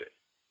conspiracy,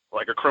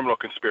 like a criminal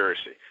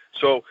conspiracy.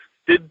 So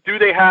do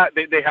they have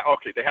they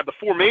have the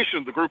formation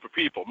of the group of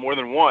people, more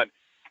than one.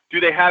 Do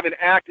they have an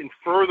act in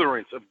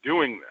furtherance of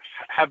doing this?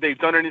 Have they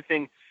done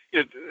anything?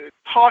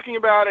 Talking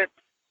about it,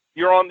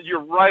 you're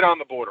right on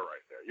the border right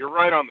there. You're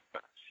right on the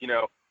fence.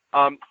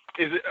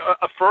 Is it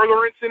a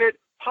furtherance in it?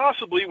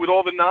 Possibly, with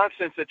all the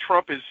nonsense that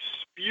Trump has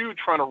spewed,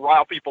 trying to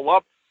rile people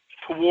up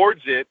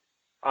towards it.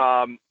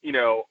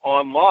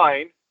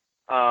 Online,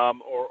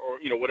 or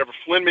whatever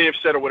Flynn may have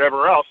said or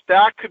whatever else,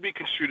 that could be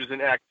construed as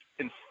an act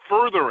in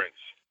furtherance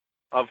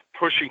of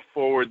pushing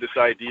forward this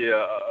idea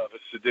of a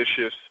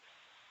seditious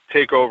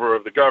takeover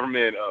of the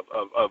government,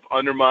 of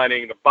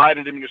undermining the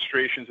Biden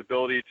administration's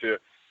ability to,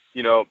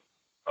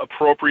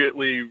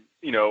 appropriately,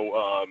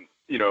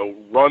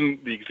 run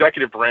the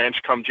executive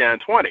branch come Jan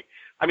 20.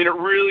 I mean, it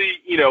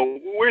really,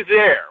 we're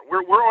there. We're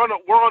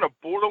on a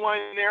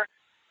borderline there,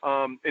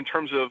 in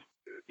terms of,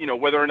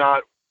 whether or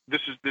not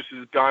this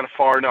has gone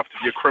far enough to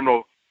be a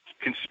criminal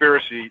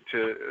conspiracy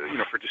to,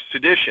 for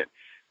sedition.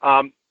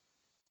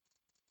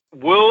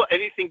 Will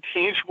anything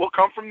tangible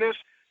come from this?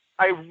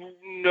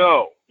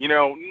 No.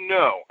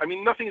 I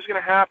mean, nothing's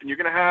going to happen. You're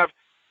going to have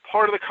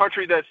part of the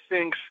country that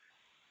thinks,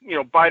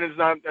 Biden's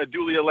not a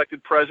duly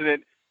elected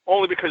president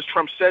only because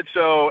Trump said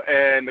so,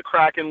 and the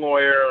Kraken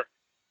lawyer,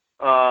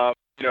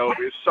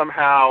 is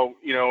somehow,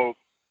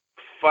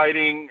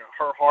 fighting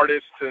her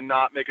hardest to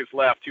not make us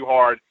laugh too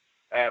hard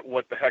at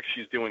what the heck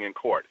she's doing in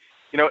court.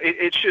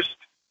 It's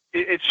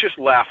just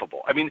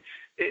laughable. I mean,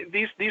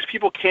 these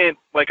people can't,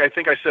 like I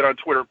think I said on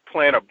Twitter,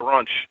 plan a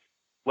brunch,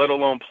 let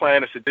alone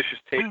plan a seditious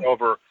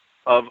takeover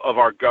of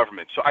our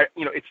government. So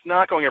it's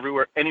not going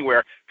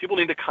anywhere. People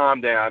need to calm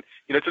down.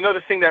 It's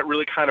another thing that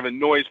really kind of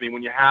annoys me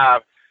when you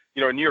have,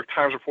 a New York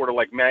Times reporter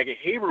like Maggie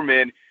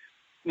Haberman,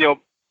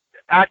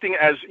 acting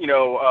as,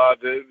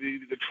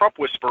 the Trump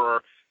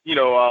whisperer,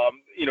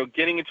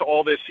 getting into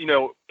all this,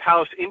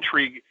 palace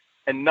intrigue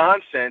and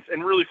nonsense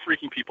and really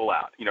freaking people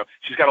out.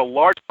 She's got a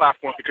large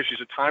platform because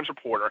she's a Times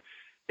reporter.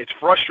 It's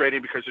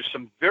frustrating because there's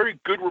some very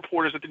good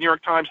reporters at the New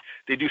York Times.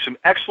 They do some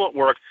excellent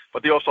work,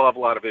 but they also have a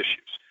lot of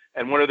issues.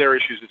 And one of their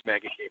issues is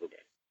Maggie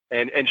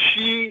Haberman. And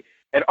she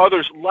and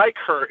others like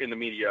her in the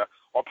media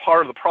are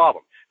part of the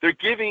problem. They're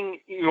giving,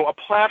 a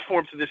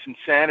platform to this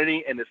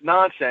insanity and this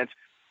nonsense,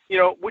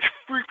 which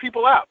freak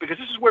people out, because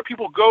this is where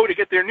people go to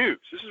get their news.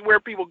 This is where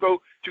people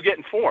go to get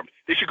informed.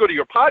 They should go to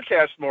your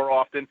podcast more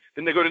often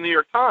than they go to the New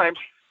York Times.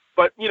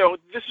 But,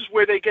 this is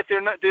where they get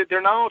their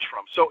knowledge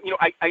from. So,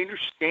 I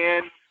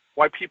understand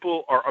why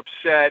people are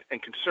upset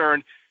and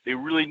concerned. They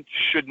really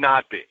should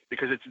not be,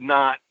 because it's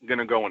not going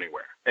to go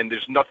anywhere. And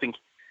there's nothing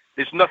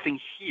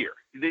here.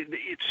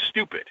 It's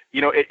stupid.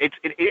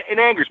 It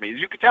angers me. As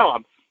you can tell,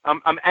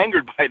 I'm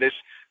angered by this,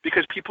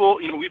 because people,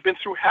 we've been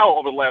through hell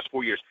over the last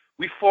 4 years.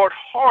 We fought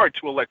hard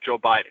to elect Joe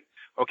Biden,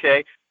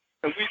 okay?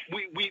 And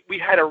we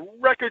had a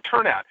record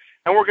turnout,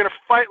 and we're going to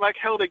fight like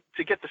hell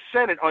to get the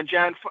Senate on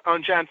Jan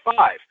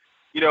 5,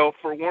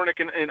 for Warnock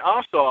and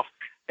Ossoff.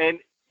 And,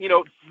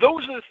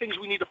 those are the things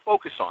we need to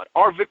focus on.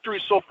 Our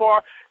victories so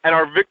far and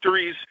our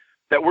victories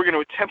that we're going to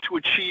attempt to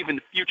achieve in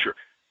the future.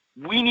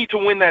 We need to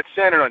win that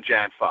Senate on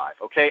Jan 5,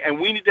 okay? And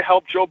we need to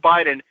help Joe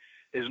Biden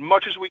as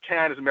much as we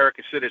can as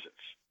American citizens.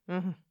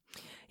 Mm-hmm.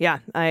 Yeah,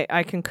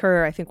 I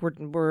concur. I think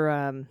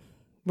we're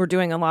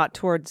doing a lot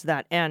towards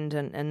that end,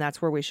 and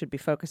that's where we should be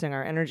focusing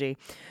our energy.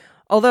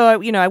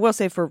 Although, I will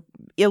say for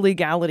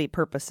illegality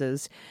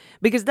purposes,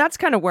 because that's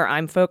kind of where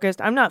I'm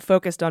focused. I'm not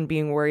focused on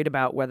being worried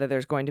about whether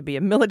there's going to be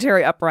a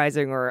military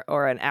uprising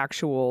or an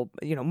actual,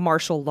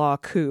 martial law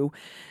coup.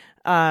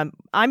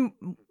 I'm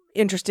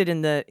interested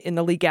in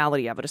the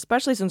legality of it,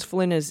 especially since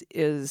Flynn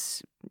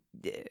is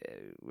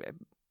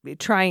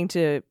trying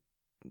to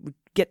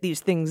get these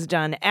things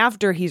done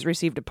after he's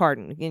received a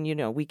pardon.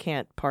 And, we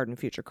can't pardon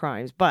future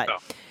crimes. But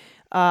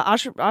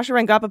Asha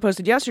Rangappa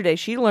posted yesterday,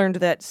 she learned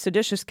that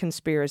seditious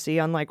conspiracy,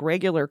 unlike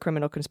regular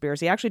criminal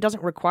conspiracy, actually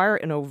doesn't require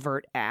an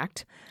overt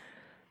act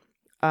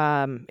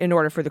in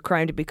order for the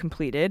crime to be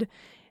completed.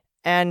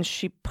 And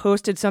she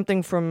posted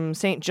something from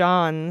St.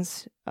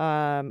 John's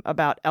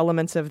about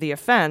elements of the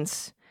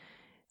offense.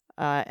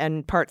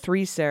 And part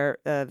 3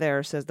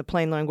 there says the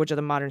plain language of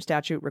the modern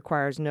statute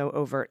requires no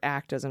overt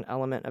act as an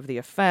element of the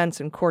offense,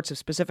 and courts have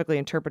specifically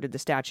interpreted the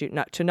statute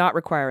to not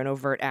require an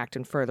overt act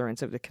in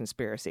furtherance of the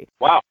conspiracy.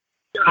 Wow,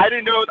 I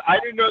didn't know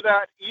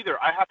that either.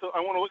 I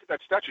want to look at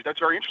that statute. That's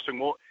very interesting.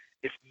 Well,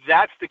 if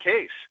that's the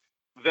case,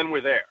 then we're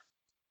there.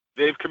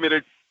 They've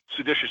committed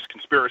seditious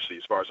conspiracy,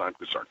 as far as I'm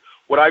concerned.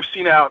 What I've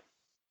seen out,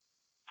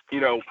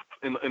 in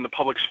the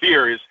public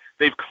sphere is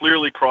they've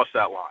clearly crossed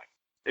that line.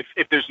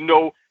 If there's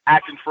no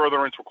act in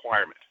furtherance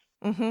requirement.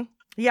 Mm-hmm.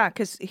 Yeah,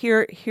 because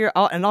here,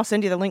 I'll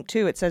send you the link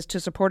too. It says to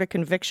support a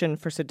conviction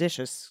for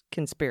seditious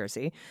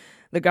conspiracy,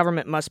 the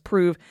government must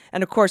prove,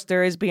 and of course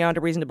there is beyond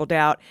a reasonable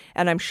doubt,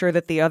 and I'm sure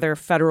that the other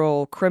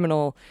federal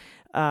criminal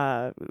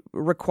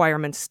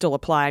requirements still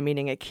apply,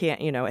 meaning it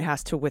can't, it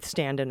has to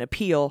withstand an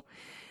appeal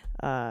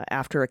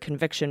after a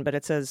conviction. But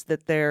it says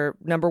that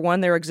number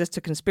one, there exists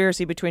a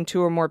conspiracy between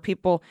two or more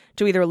people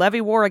to either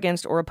levy war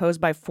against or oppose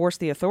by force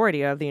the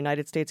authority of the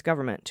United States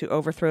government, to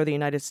overthrow the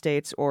United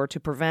States, or to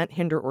prevent,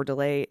 hinder, or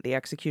delay the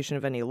execution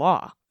of any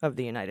law of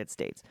the United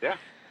States. Yeah.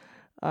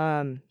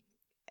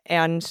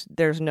 And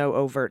there's no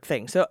overt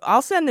thing. So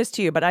I'll send this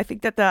to you, but I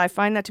think that I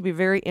find that to be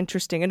very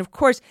interesting. And of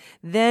course,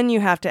 then you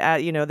have to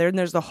add, then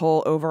there's the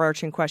whole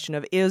overarching question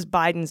of, is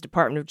Biden's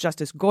Department of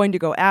Justice going to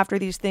go after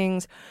these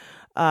things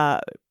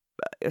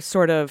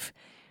sort of,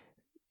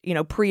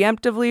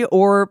 preemptively,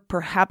 or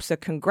perhaps a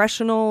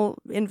congressional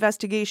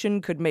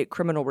investigation could make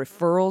criminal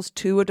referrals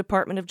to a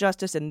Department of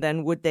Justice, and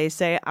then would they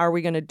say, are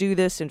we going to do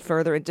this and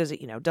further? Does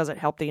it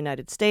help the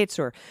United States,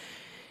 or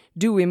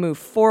do we move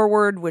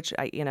forward? Which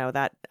I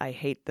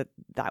hate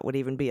that would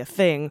even be a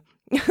thing,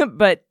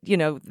 but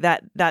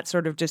that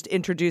sort of just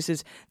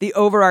introduces the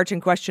overarching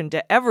question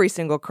to every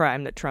single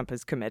crime that Trump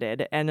has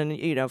committed, and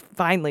then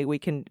finally we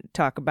can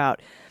talk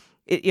about,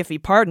 if he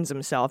pardons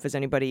himself, is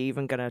anybody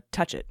even going to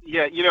touch it?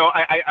 Yeah,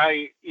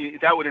 I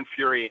that would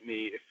infuriate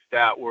me if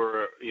that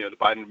were, the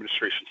Biden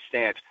administration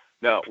stance.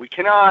 No, we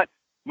cannot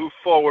move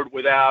forward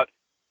without,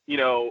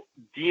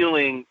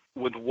 dealing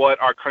with what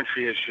our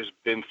country has just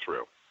been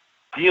through,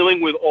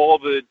 dealing with all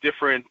the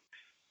different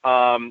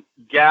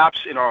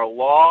gaps in our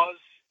laws,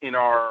 in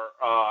our,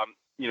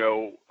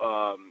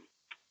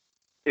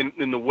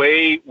 in the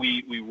way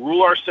we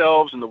rule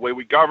ourselves, in the way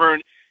we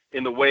govern,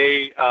 in the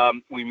way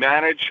we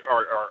manage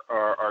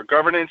our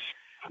governance.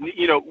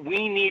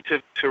 We need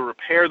to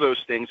repair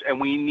those things, and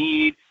we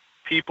need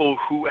people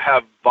who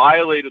have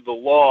violated the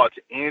law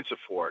to answer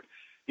for it.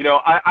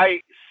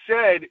 I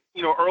said,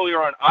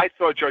 earlier on, I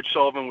thought Judge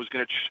Sullivan was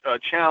going to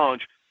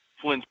challenge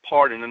Flynn's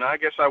pardon, and I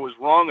guess I was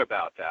wrong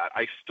about that.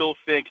 I still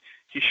think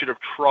he should have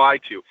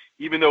tried to,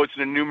 even though it's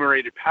an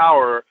enumerated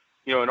power,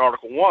 in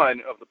Article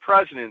 1 of the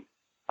president.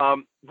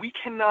 We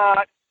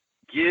cannot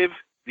give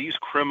these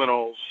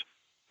criminals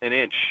an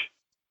inch.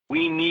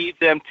 We need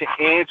them to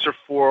answer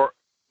for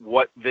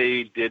what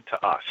they did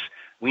to us.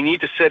 We need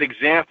to set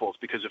examples,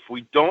 because if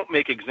we don't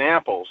make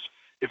examples,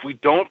 if we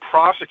don't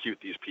prosecute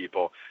these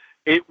people,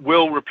 it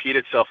will repeat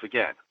itself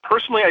again.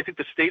 Personally, I think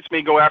the states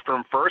may go after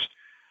them first.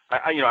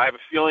 I have a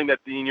feeling that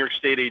the New York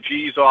State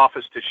AG's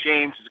office, to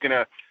Shames, is going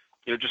to,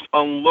 just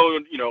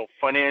unload,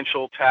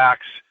 financial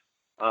tax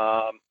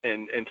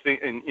and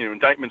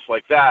indictments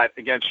like that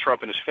against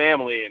Trump and his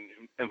family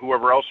and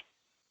whoever else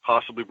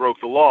possibly broke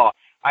the law.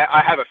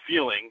 I have a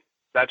feeling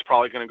that's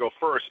probably going to go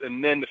first,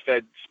 and then the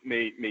feds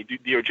may do,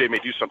 DOJ may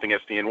do something,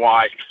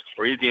 SDNY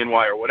or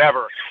EDNY or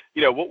whatever.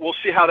 We'll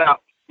see how that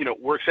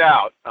works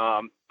out.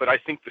 But I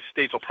think the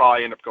states will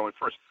probably end up going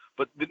first.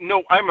 But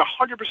no, I'm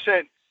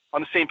 100%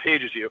 on the same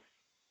page as you.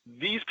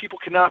 These people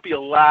cannot be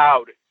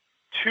allowed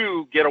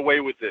to get away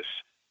with this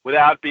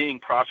without being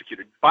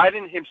prosecuted.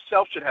 Biden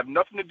himself should have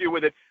nothing to do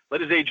with it.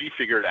 Let his AG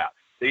figure it out.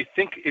 They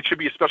think it should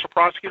be a special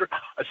prosecutor.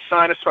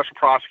 Assign a special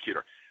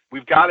prosecutor.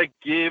 We've got to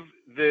do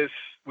this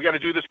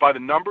by the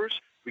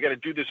numbers. We got to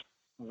do this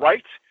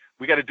right.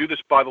 We got to do this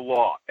by the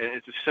law. And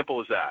it's as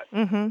simple as that.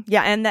 Mm-hmm.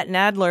 Yeah, and that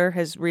Nadler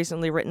has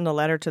recently written a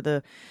letter to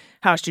the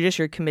House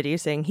Judiciary Committee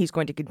saying he's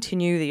going to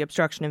continue the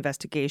obstruction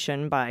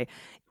investigation by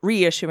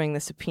reissuing the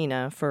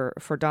subpoena for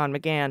Don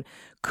McGahn.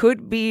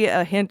 Could be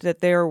a hint that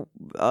they're,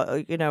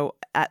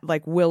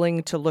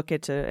 willing to look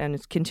at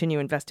and continue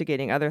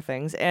investigating other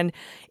things. And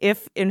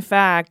if, in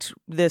fact,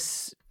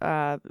 this,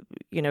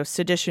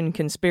 sedition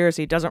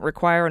conspiracy doesn't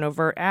require an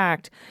overt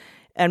act,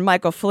 and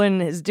Michael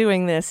Flynn is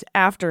doing this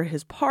after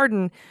his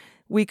pardon,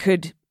 we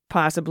could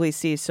possibly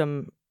see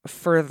some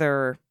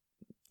further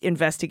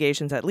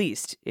investigations, at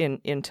least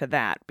into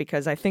that,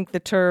 because I think the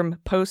term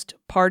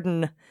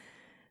post-pardon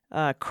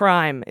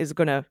crime is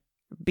going to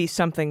be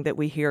something that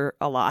we hear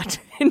a lot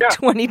in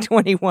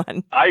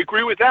 2021. I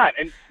agree with that,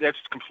 and that's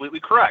completely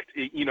correct.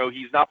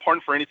 He's not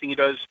pardoned for anything he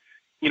does.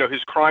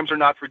 His crimes are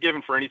not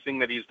forgiven for anything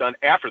that he's done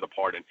after the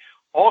pardon.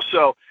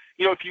 Also,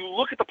 if you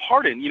look at the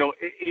pardon,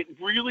 it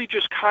really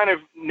just kind of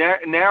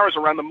narrows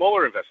around the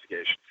Mueller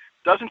investigation.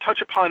 Doesn't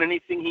touch upon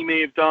anything he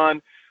may have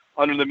done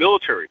under the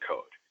military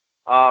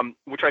code,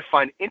 which I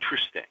find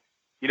interesting.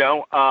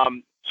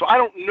 So I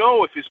don't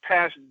know if his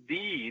past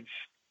deeds,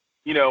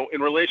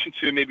 in relation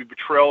to maybe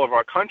betrayal of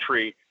our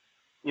country,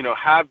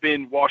 have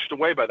been washed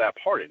away by that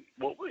pardon.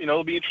 Well,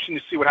 it'll be interesting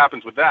to see what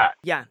happens with that.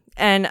 Yeah.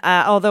 And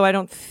although I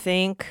don't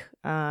think,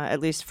 at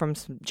least from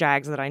some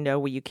JAGs that I know,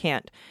 where you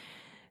can't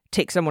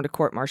take someone to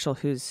court-martial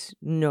who's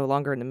no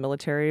longer in the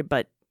military,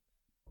 but,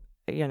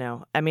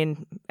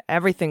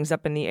 everything's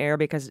up in the air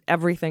because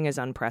everything is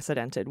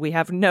unprecedented. We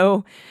have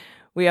no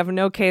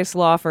case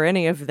law for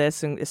any of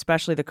this, and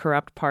especially the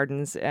corrupt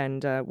pardons,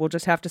 and we'll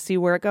just have to see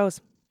where it goes.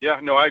 Yeah,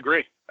 no, I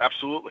agree.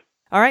 Absolutely.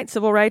 All right,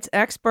 civil rights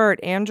expert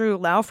Andrew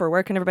Laufer,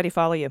 where can everybody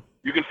follow you?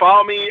 You can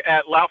follow me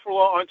at Laufer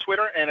Law on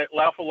Twitter and at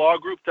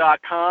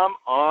lauferlawgroup.com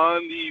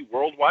on the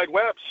World Wide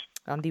Webs.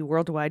 On the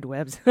World Wide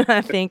Webs.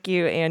 Thank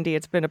you, Andy.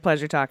 It's been a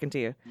pleasure talking to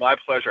you. My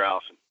pleasure,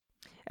 Allison.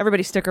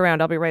 Everybody stick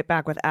around. I'll be right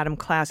back with Adam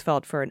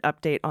Klasfeld for an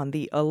update on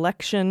the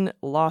election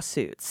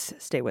lawsuits.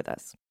 Stay with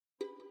us.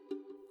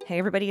 Hey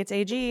everybody, it's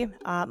AG.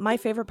 My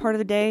favorite part of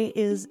the day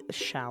is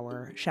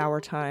shower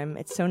time.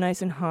 It's so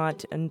nice and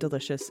hot and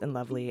delicious and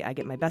lovely. I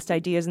get my best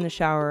ideas in the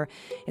shower.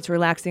 It's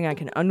relaxing. I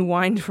can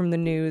unwind from the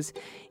news.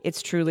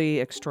 It's truly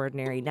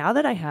extraordinary. Now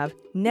that I have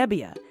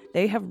Nebbia,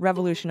 they have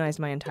revolutionized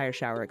my entire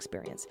shower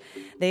experience.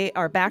 They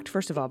are backed,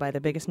 first of all, by the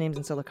biggest names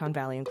in Silicon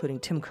Valley, including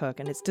Tim Cook,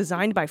 and it's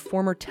designed by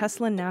former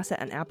Tesla, NASA,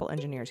 and Apple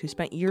engineers who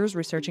spent years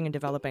researching and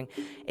developing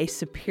a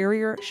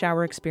superior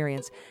shower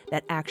experience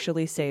that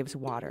actually saves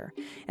water.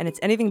 And it's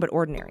anything but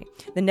ordinary.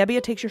 The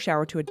Nebbia takes your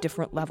shower to a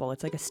different level.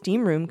 It's like a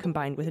steam room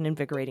combined with an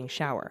invigorating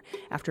shower.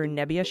 After a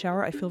Nebbia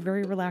shower, I feel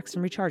very relaxed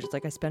and recharged. It's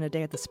like I spent a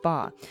day at the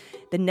spa.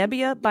 The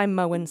Nebbia by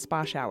Moen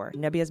Spa Shower,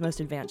 Nebbia's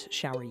most advanced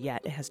shower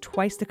yet. It has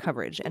twice the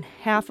coverage and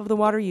half of the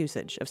water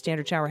usage of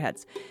standard shower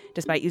heads.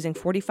 Despite using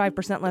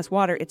 45% less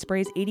water, it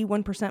sprays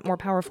 81% more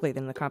powerfully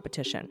than the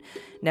competition.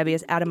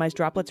 Nebbia's atomized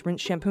droplets rinse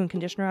shampoo and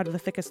conditioner out of the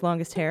thickest,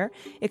 longest hair.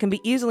 It can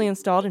be easily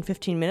installed in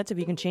 15 minutes. If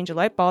you can change a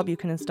light bulb, you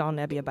can install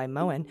Nebbia by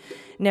Moen.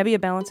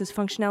 Nebbia balances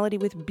functionality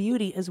with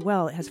beauty as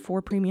well. It has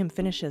 4 premium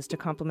finishes to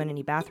complement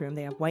any bathroom.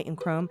 They have white and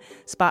chrome,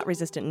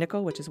 spot-resistant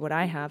nickel, which is what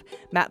I have,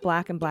 matte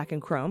black and black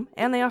and chrome,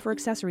 and they offer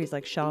accessories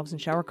like shelves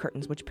and shower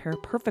curtains, which pair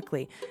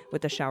perfectly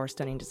with the shower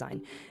stunning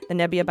design. The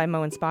Nebbia by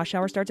Moen Spa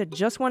Shower starts at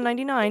just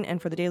 $199,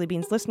 and for the Daily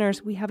Beans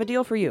listeners, we have a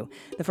deal for you.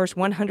 The first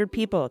 100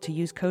 people to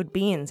use code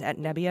BEANS at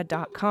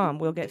Nebbia.com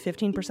will get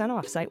 15%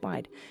 off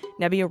site-wide.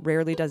 Nebbia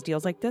rarely does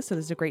deals like this, so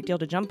this is a great deal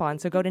to jump on,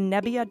 so go to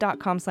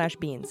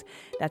Nebbia.com/beans.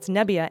 That's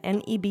Nebbia,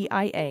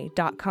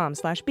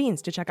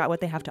 Nebia.com/beans to check out what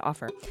they have to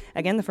offer.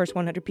 Again, the first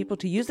 100 people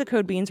to use the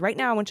code BEANS right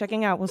now when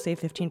checking out will save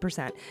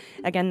 15%.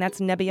 Again, that's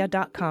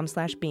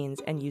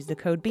Nebbia.com/beans and use the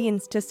code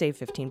BEANS to save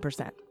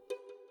 15%.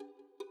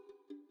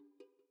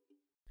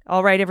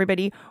 All right,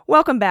 everybody,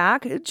 welcome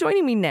back.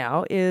 Joining me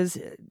now is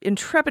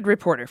intrepid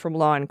reporter from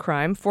Law and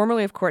Crime,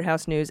 formerly of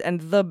Courthouse News,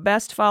 and the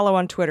best follow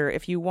on Twitter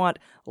if you want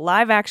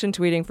live action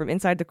tweeting from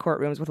inside the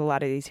courtrooms with a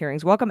lot of these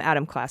hearings. Welcome,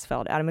 Adam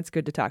Klasfeld. Adam, it's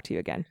good to talk to you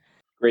again.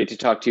 Great to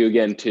talk to you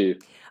again, too.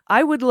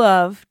 I would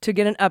love to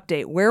get an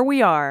update where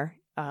we are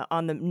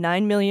on the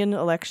 9 million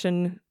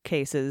election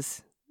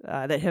cases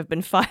that have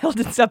been filed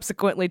and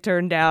subsequently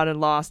turned down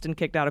and lost and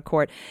kicked out of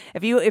court.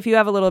 If you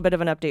have a little bit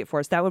of an update for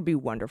us, that would be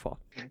wonderful.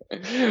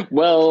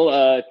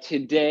 Well,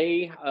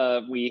 today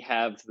we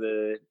have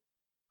the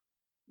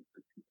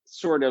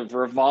sort of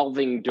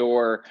revolving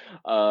door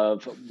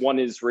of one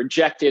is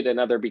rejected,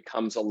 another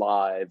becomes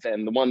alive.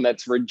 And the one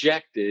that's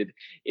rejected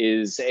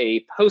is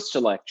a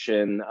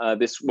post-election.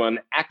 This one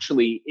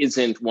actually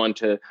isn't one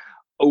to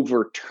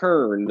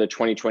overturn the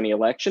 2020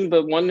 election,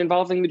 but one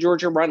involving the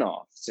Georgia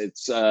runoffs.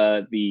 It's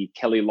the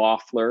Kelly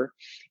Laufer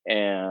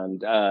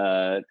and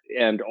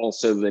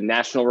also the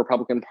National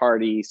Republican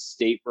Party,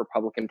 state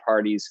Republican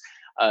parties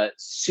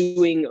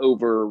suing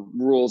over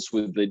rules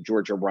with the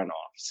Georgia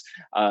runoffs.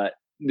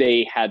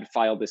 They had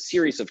filed a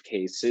series of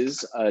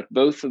cases.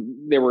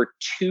 There were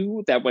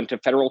 2 that went to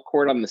federal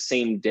court on the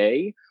same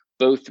day,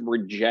 both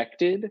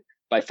rejected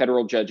by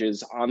federal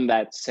judges on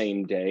that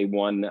same day,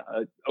 one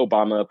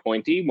Obama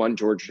appointee, one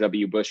George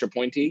W. Bush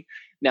appointee.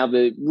 Now,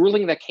 the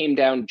ruling that came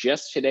down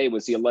just today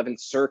was the 11th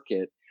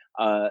Circuit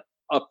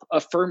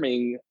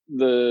affirming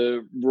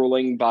the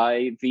ruling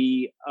by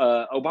the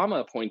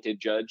Obama-appointed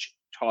judge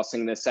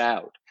tossing this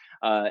out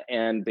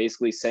and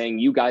basically saying,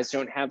 you guys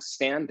don't have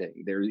standing.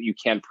 You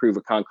can't prove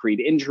a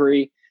concrete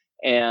injury.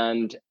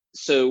 And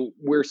so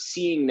we're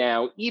seeing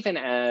now, even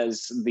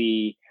as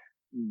the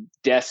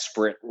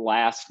desperate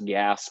last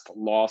gasp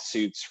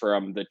lawsuits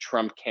from the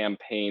Trump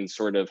campaign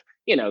sort of,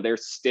 they're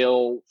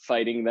still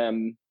fighting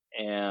them,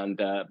 and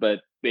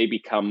but they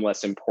become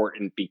less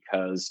important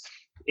because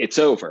it's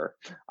over.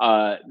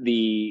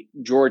 The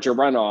Georgia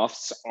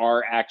runoffs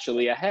are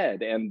actually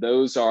ahead, and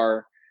those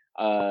are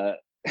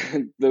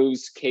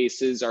those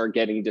cases are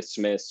getting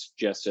dismissed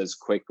just as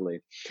quickly.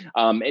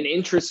 An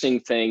interesting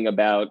thing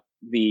about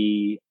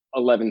the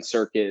 11th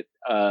Circuit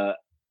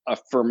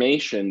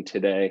affirmation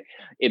today,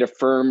 it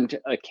affirmed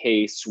a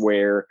case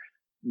where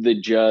the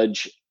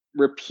judge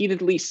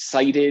repeatedly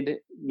cited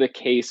the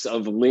case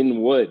of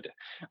Lynn Wood,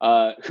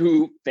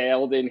 who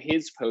failed in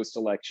his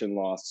post-election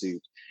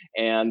lawsuit,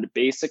 and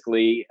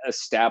basically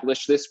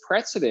established this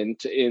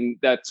precedent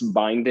that's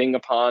binding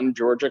upon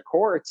Georgia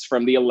courts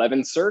from the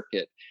 11th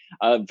Circuit,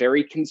 a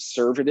very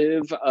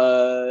conservative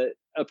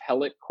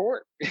appellate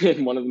court,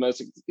 one of the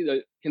most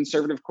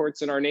conservative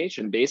courts in our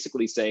nation,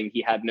 basically saying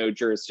he had no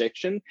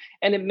jurisdiction,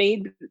 and it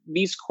made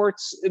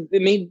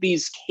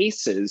these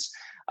cases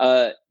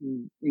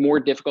more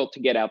difficult to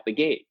get out the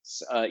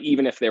gates,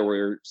 even if there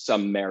were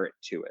some merit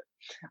to it.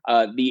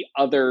 The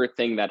other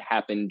thing that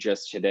happened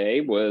just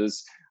today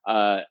was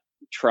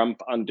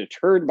Trump,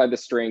 undeterred by the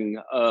string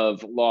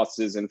of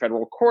losses in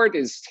federal court,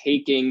 is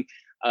taking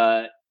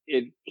a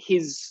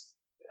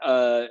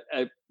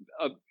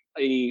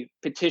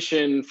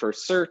petition for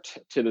cert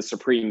to the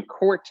Supreme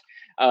Court.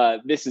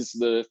 This is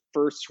the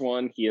first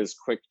one. He is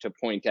quick to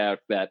point out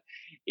that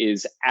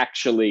is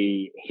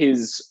actually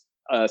his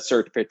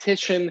cert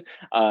petition.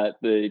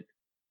 The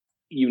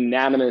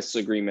unanimous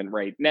agreement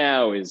right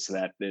now is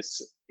that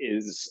this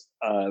is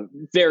a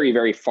very,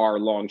 very far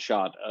long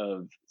shot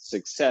of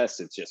success.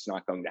 It's just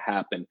not going to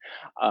happen.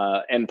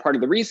 And part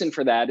of the reason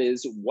for that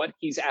is what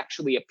he's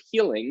actually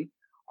appealing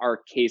are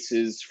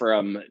cases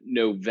from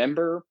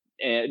November,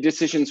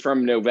 decisions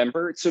from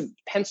November. So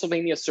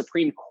Pennsylvania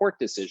Supreme Court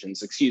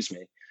decisions,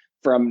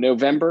 from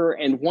November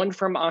and one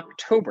from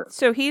October.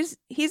 So he's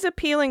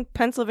appealing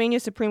Pennsylvania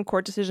Supreme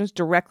Court decisions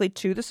directly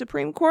to the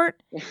Supreme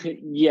Court?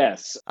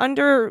 Yes.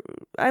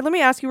 Let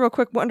me ask you real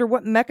quick, under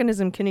what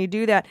mechanism can he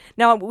do that?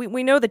 Now,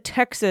 we know that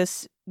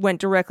Texas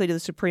went directly to the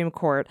Supreme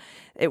Court.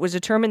 It was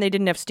determined they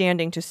didn't have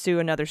standing to sue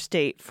another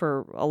state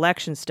for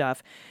election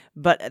stuff,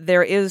 but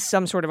there is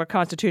some sort of a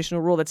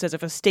constitutional rule that says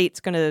if a state's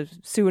going to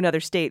sue another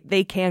state,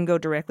 they can go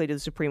directly to the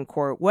Supreme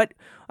Court.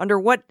 Under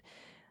what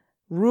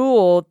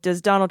rule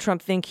does Donald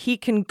Trump think he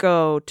can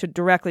go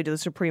directly to the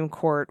Supreme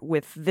Court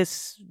with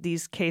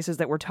these cases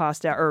that were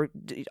tossed out or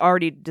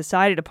already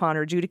decided upon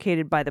or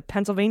adjudicated by the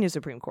Pennsylvania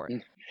Supreme Court?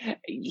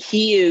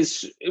 He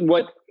is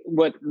what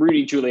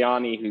Rudy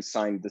Giuliani, who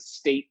signed the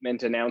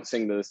statement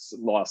announcing this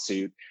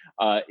lawsuit,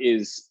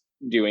 is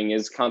doing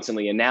is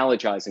constantly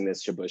analogizing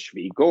this to Bush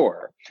v.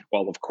 Gore.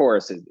 Well, of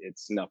course,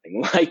 it's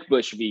nothing like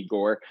Bush v.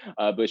 Gore.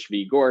 Bush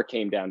v. Gore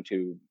came down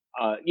to,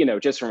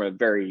 just from a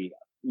very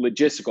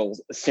logistical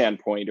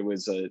standpoint, it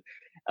was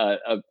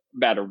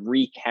about a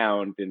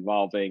recount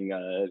involving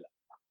a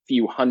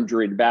few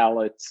hundred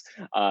ballots.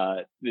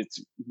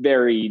 It's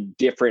very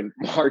different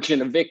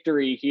margin of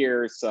victory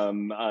here,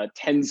 some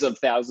tens of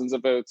thousands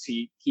of votes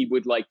he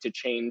would like to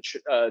change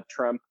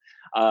Trump.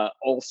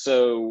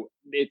 Also,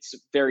 it's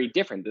very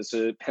different. This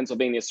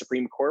Pennsylvania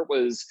Supreme Court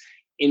was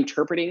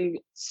interpreting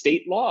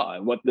state law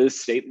and what the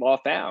state law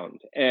found.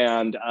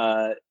 And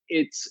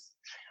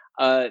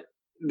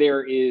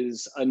there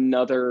is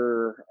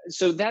another,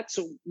 so that's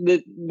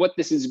what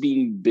this is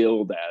being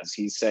billed as.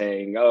 He's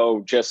saying,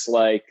 just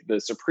like the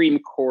Supreme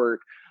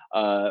Court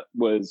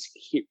was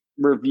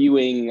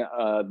reviewing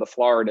the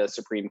Florida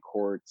Supreme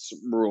Court's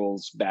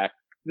rules back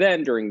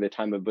then during the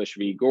time of Bush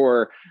v.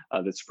 Gore,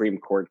 the Supreme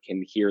Court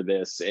can hear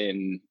this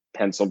in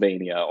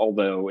Pennsylvania,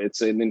 although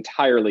it's an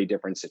entirely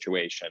different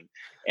situation.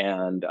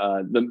 And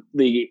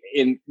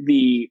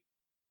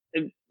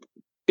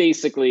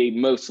basically,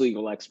 most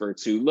legal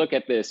experts who look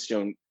at this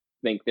don't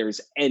think there's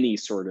any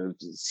sort of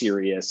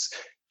serious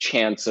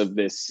chance of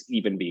this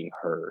even being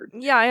heard.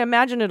 Yeah, I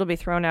imagine it'll be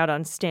thrown out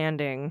on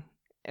standing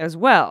as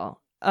well,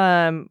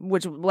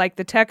 which like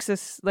the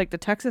Texas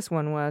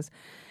one was.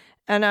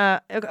 And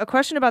a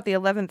question about the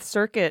 11th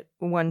Circuit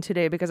one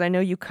today, because I know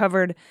you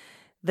covered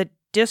the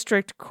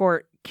district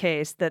court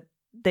case that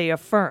they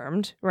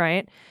affirmed,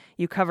 right?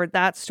 You covered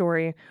that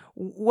story.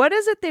 What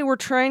is it they were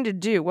trying to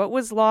do? What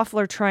was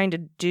Laufer trying to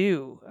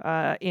do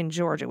in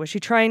Georgia? What was she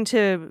trying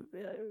to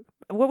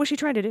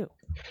do?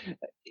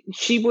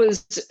 She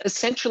was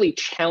essentially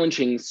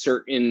challenging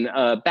certain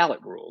ballot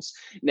rules.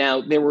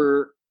 Now,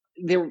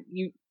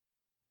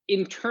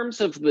 in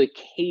terms of the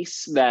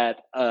case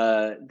that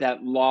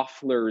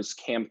Loeffler's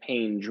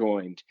campaign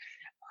joined,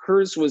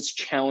 hers was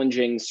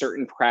challenging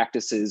certain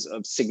practices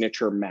of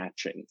signature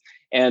matching.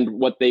 And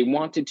what they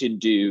wanted to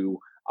do,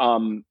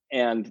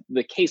 and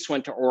the case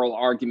went to oral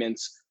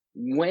arguments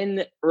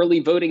when early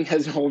voting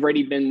had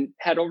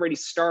already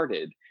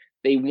started.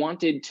 They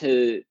wanted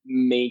to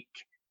make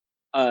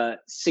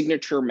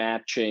signature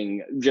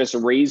matching, just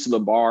raise the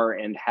bar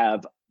and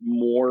have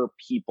more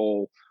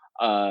people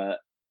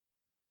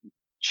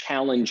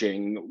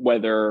challenging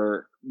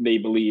whether they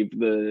believe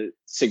the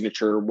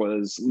signature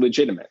was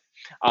legitimate.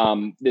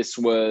 This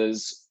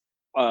was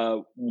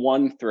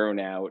one thrown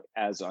out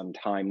as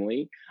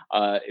untimely.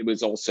 It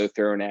was also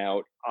thrown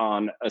out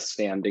on a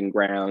standing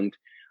ground.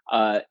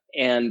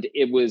 And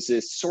it was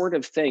this sort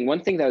of thing.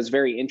 One thing that was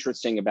very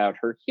interesting about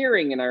her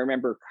hearing, and I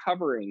remember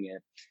covering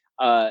it,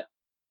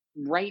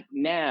 right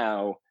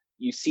now,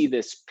 you see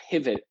this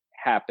pivot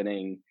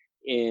happening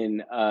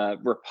in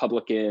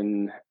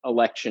Republican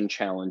election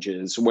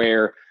challenges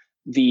where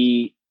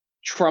the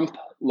Trump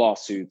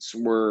lawsuits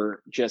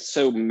were just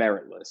so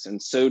meritless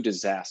and so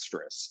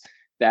disastrous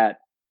that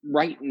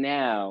right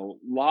now,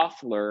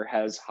 Laufer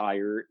has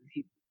hired,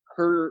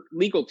 her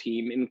legal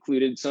team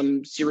included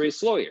some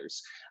serious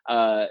lawyers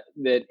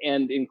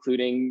and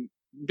including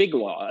big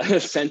law,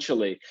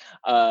 essentially,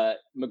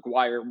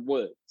 McGuire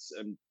Woods,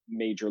 a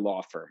major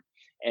law firm,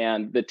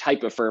 and the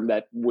type of firm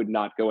that would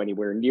not go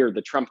anywhere near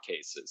the Trump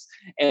cases.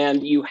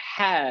 And you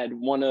had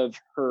one of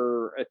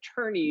her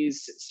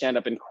attorneys stand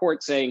up in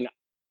court saying,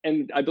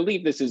 and I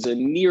believe this is a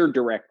near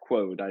direct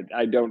quote,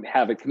 I don't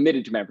have it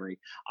committed to memory,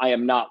 "I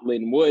am not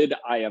Lynn Wood,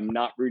 I am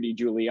not Rudy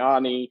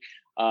Giuliani,"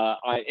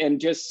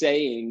 and just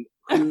saying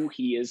who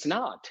he is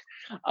not,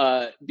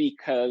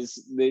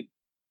 because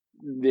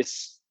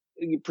this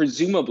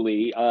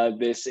presumably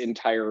this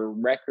entire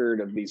record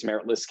of these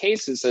meritless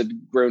cases had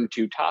grown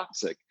too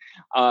toxic.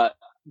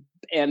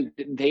 And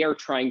they are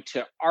trying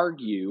to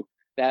argue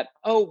that,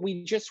 oh,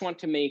 we just want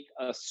to make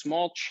a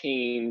small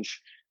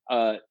change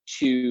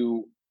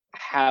to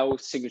how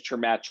signature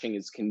matching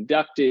is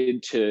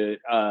conducted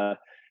to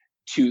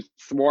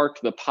thwart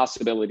the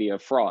possibility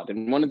of fraud.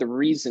 And one of the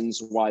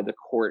reasons why the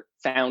court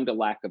found a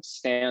lack of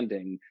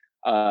standing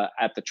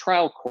at the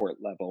trial court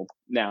level,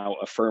 now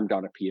affirmed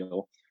on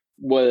appeal,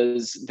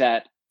 was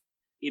that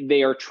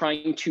they are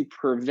trying to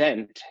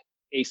prevent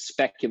a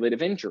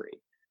speculative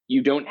injury.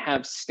 You don't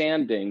have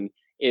standing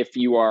if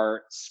you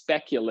are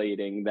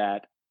speculating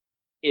that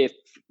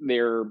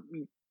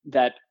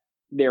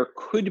there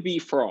could be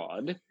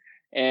fraud,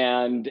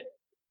 and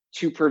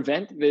to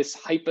prevent this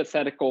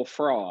hypothetical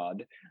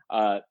fraud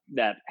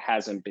that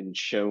hasn't been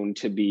shown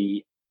to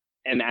be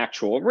an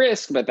actual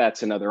risk, but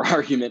that's another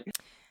argument.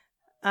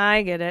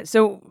 I get it.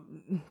 So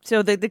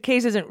the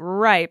case isn't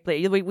right,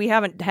 but we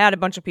haven't had a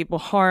bunch of people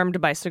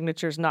harmed by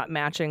signatures not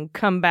matching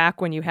come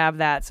back when you have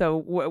that. So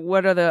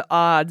what are the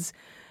odds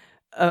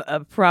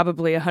of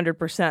probably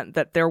 100%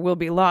 that there will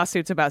be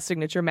lawsuits about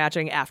signature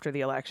matching after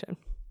the election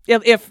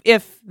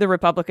if the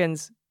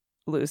Republicans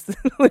lose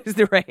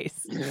the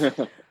race?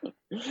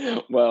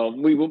 Well,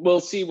 we'll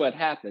see what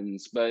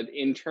happens. But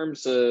in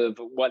terms of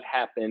what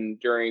happened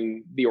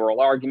during the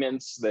oral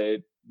arguments,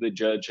 the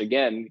judge,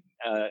 again,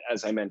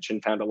 as I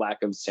mentioned, found a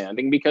lack of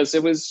standing because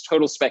it was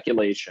total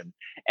speculation.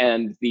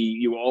 And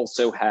you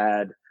also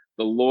had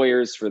the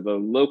lawyers for the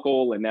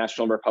local and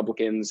national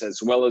Republicans,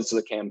 as well as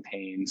the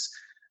campaigns,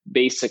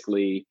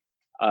 basically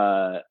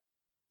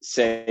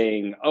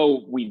saying,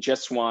 oh, we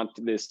just want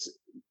this,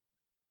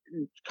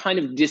 kind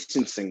of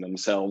distancing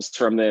themselves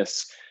from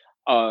this.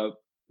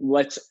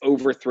 Let's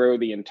overthrow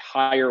the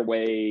entire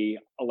way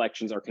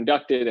elections are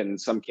conducted, and in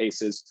some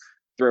cases,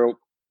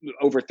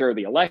 overthrow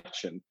the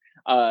election.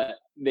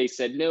 They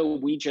said, no,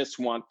 we just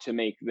want to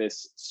make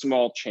this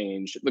small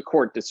change. The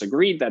court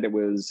disagreed that it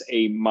was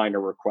a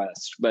minor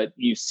request, but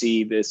you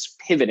see this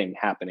pivoting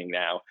happening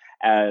now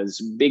as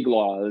big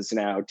law is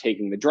now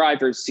taking the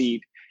driver's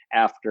seat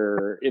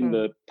after in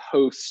the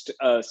post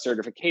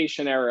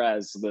certification era,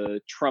 as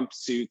the Trump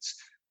suits,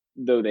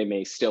 though they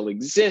may still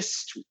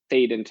exist,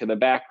 fade into the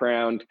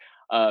background.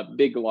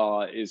 Big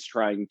law is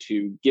trying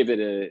to give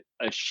it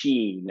a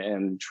sheen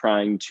and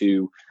trying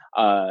to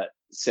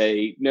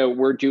say, no,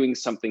 we're doing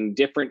something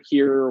different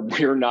here.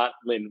 We're not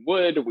Lynn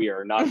Wood. We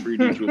are not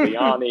Rudy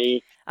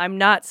Giuliani. I'm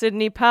not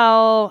Sidney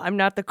Powell. I'm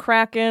not the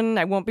Kraken.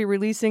 I won't be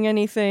releasing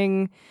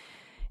anything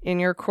in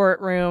your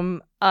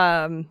courtroom.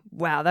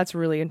 Wow, that's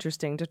really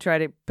interesting to try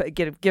to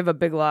give a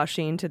big law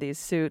sheen to these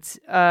suits.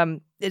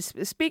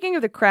 Speaking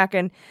of the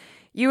Kraken,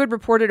 you had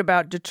reported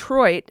about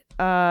Detroit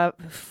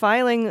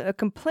filing a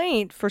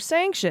complaint for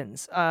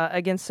sanctions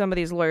against some of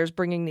these lawyers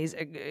bringing these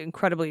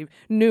incredibly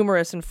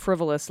numerous and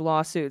frivolous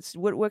lawsuits.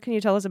 What can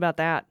you tell us about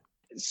that?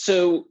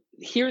 So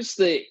here's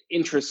the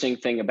interesting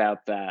thing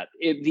about that.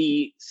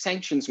 The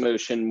sanctions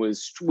motion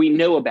we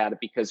know about it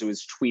because it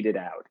was tweeted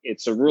out.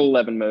 It's a Rule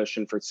 11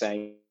 motion for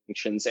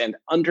sanctions. And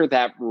under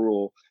that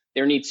rule,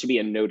 there needs to be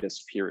a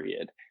notice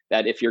period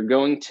that if you're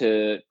going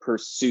to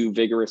pursue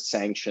vigorous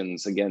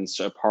sanctions against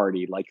a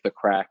party like the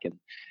Kraken,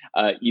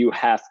 you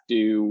have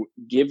to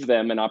give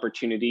them an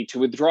opportunity to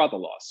withdraw the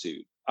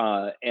lawsuit.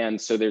 And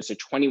so there's a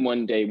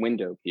 21-day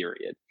window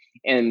period.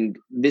 And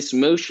this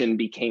motion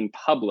became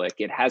public.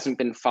 It hasn't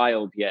been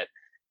filed yet.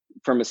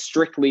 From a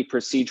strictly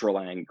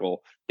procedural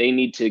angle, they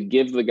need to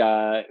give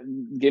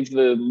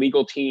the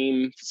legal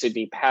team,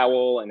 Sidney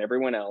Powell and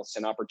everyone else,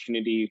 an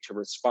opportunity to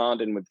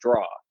respond and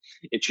withdraw.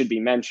 It should be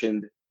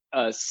mentioned,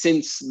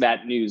 since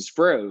that news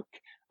broke,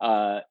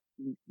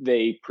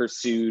 they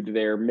pursued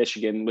their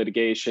Michigan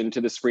litigation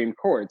to the Supreme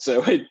Court.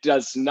 So it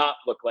does not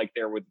look like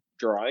they're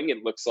withdrawing.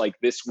 It looks like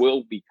this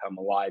will become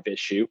a live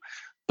issue.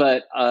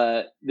 But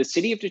the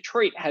city of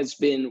Detroit has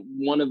been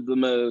one of the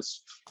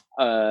most,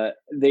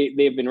 they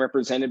have been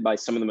represented by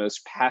some of the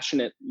most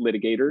passionate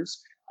litigators.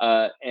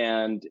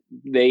 And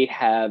they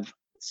have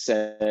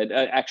said,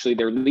 actually,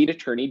 their lead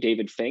attorney,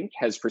 David Fink,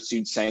 has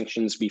pursued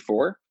sanctions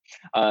before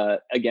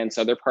against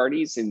other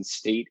parties in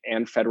state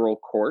and federal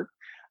court.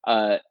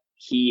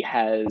 He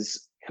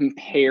has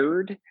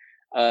compared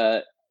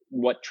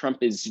what Trump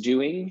is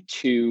doing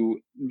to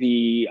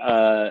the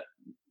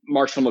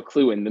Marshall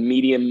McLuhan, the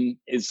medium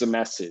is the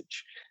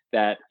message,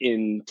 that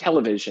in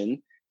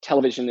television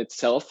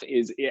itself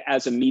is,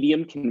 as a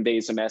medium,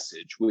 conveys a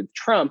message. With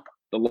Trump,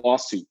 the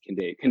lawsuit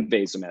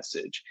conveys a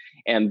message.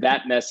 And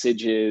that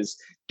message is,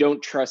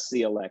 don't trust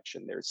the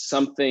election. There's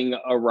something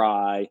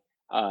awry,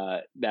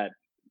 that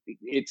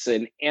it's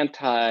a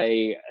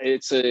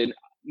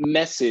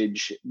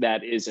message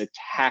that is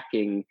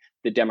attacking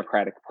the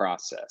democratic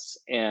process.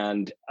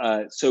 And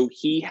so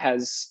he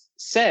has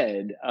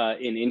said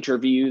in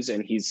interviews,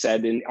 and he's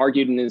said and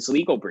argued in his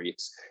legal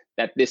briefs,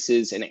 that this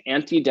is an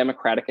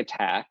anti-democratic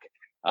attack,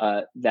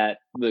 that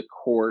the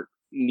court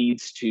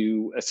needs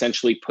to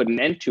essentially put an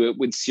end to it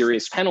with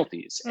serious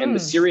penalties. And the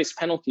serious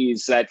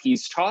penalties that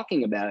he's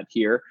talking about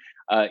here,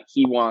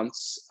 he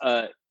wants,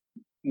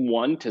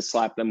 one, to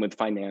slap them with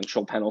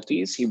financial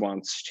penalties. He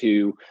wants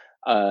to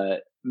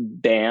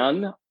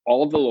ban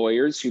all of the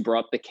lawyers who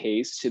brought the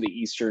case to the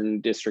Eastern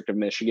District of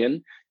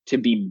Michigan to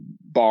be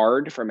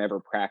barred from ever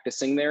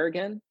practicing there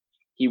again.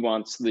 He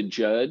wants the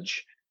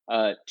judge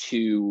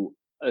to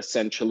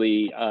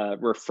essentially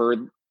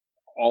refer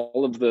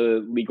all of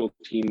the legal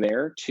team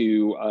there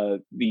to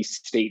the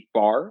state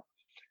bar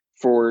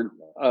for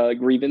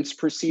grievance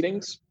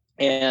proceedings.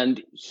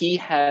 And he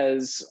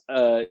has,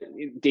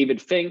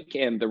 David Fink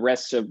and the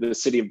rest of the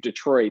city of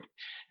Detroit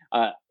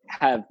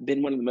have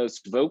been one of the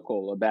most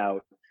vocal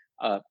about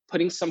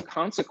putting some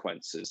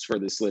consequences for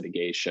this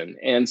litigation.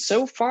 And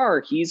so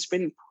far, he's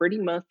been pretty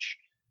much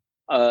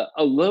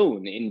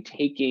alone in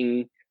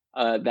taking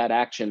that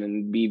action,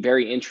 and be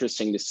very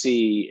interesting to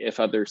see if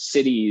other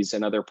cities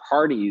and other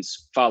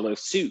parties follow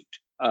suit.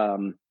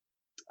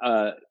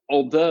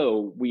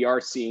 Although we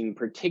are seeing,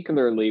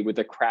 particularly with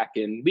the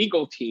Kraken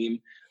legal team,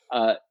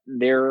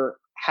 there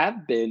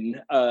have been,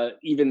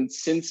 even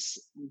since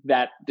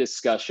that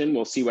discussion,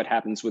 we'll see what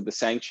happens with the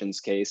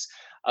sanctions case,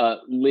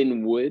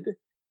 Lynn Wood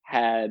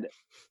had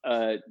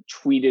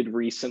tweeted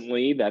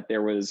recently that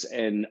there was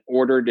an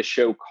order to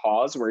show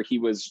cause where he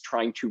was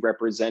trying to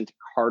represent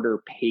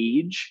Carter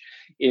Page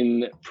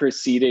in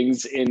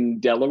proceedings in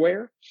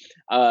Delaware,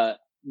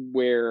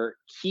 where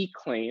he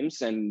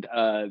claims, and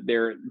I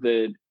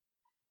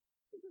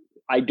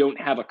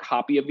don't have a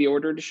copy of the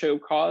order to show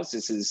cause.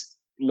 This is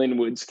Lynn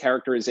Wood's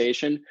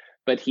characterization,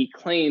 but he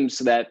claims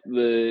that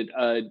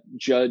the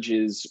judge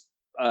is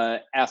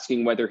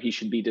asking whether he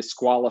should be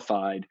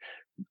disqualified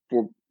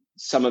for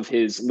some of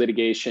his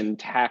litigation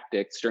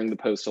tactics during the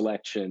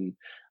post-election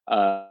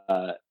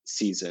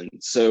season.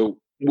 So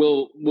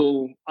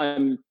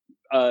I'm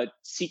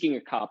seeking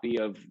a copy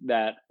of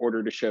that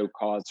order to show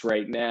cause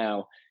right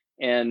now,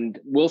 and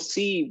we'll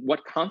see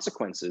what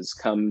consequences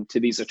come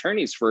to these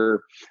attorneys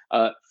for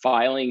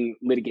filing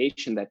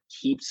litigation that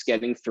keeps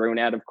getting thrown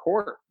out of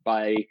court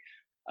by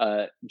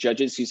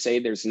judges who say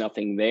there's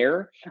nothing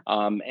there,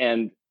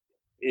 and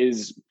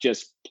is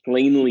just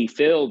plainly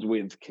filled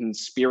with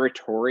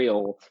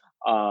conspiratorial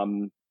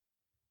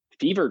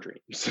fever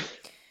dreams.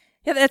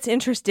 Yeah, that's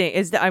interesting.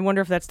 I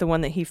wonder if that's the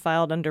one that he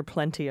filed under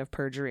plenty of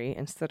perjury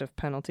instead of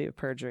penalty of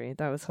perjury.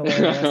 That was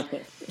hilarious.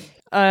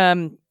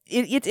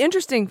 It's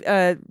interesting,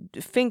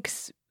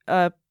 Fink's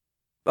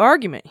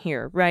argument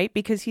here, right?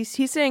 Because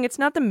he's saying it's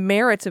not the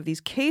merits of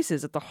these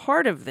cases at the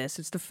heart of this.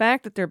 It's the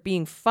fact that they're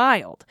being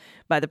filed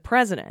by the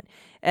president,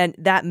 and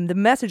that the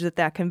message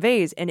that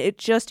conveys. And it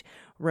just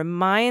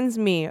reminds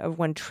me of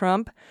when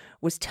Trump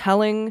was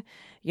telling,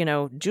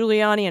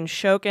 Giuliani and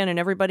Shokin and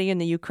everybody in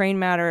the Ukraine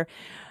matter,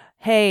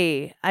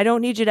 hey, I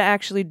don't need you to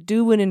actually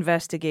do an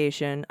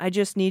investigation. I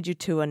just need you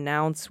to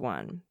announce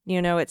one.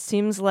 It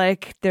seems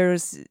like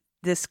there's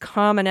this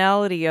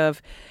commonality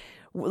of,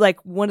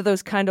 like, one of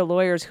those kind of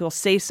lawyers who'll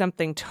say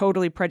something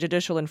totally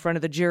prejudicial in front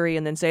of the jury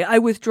and then say, I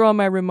withdraw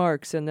my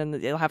remarks, and then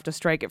they'll have to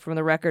strike it from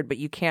the record, but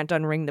you can't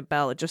unring the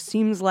bell. It just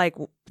seems like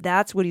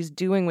that's what he's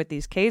doing with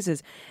these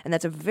cases, and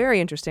that's a very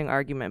interesting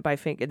argument by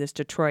Fink in this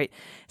Detroit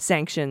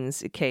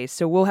sanctions case.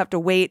 So we'll have to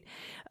wait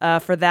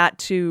for that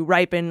to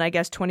ripen, I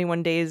guess,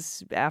 21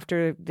 days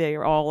after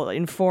they're all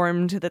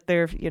informed that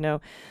they're,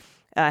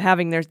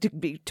 having their to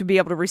be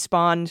able to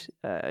respond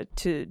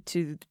to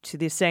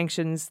the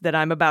sanctions that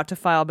I'm about to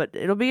file, but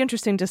it'll be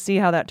interesting to see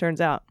how that turns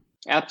out.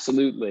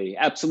 Absolutely.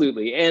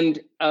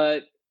 And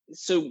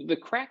so the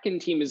Kraken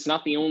team is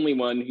not the only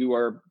one who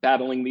are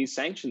battling these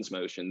sanctions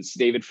motions.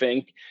 David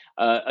Fink,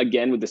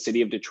 again with the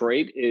city of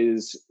Detroit,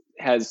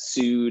 has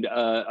sued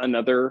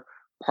another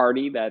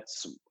party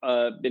that's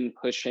been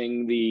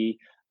pushing the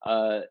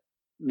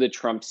the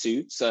Trump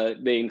suits.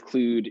 They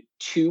include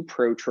 2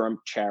 pro-Trump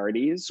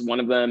charities. One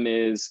of them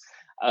is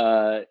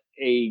a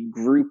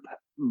group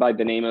by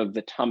the name of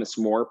the Thomas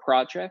More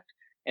Project,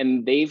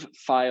 and they've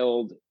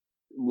filed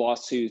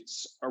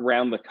lawsuits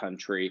around the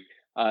country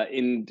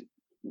in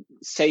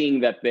saying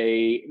that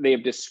they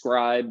have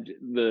described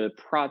the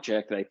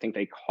project, I think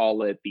they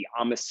call it the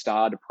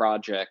Amistad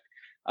Project.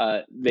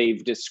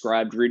 They've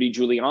described Rudy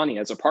Giuliani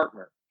as a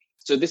partner.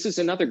 So this is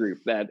another group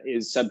that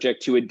is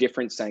subject to a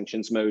different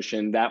sanctions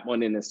motion, that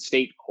one in a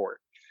state court.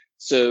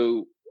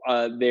 So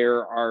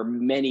there are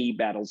many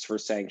battles for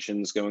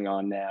sanctions going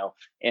on now.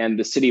 And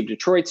the city of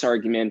Detroit's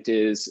argument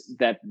is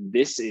that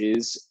this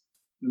is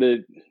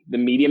the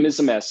medium is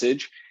a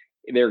message.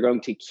 They're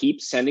going to keep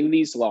sending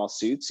these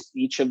lawsuits,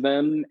 each of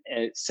them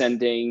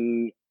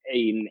sending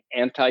an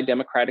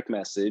anti-democratic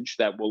message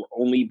that will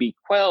only be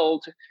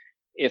quelled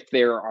if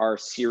there are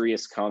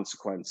serious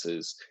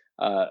consequences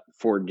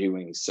for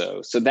doing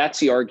so. So that's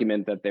the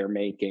argument that they're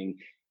making.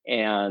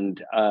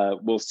 And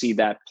we'll see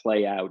that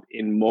play out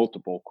in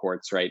multiple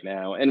courts right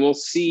now. And we'll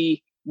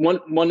see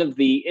one of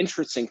the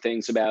interesting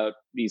things about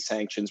these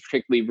sanctions,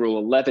 particularly Rule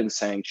 11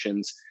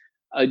 sanctions,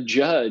 a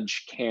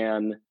judge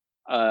can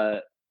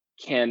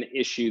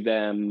issue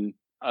them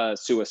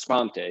sua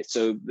sponte.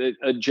 So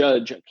a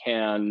judge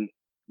can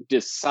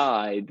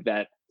decide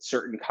that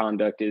certain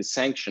conduct is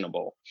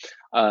sanctionable,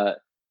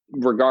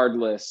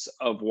 regardless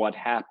of what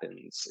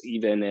happens.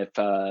 Even if,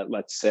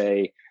 let's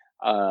say,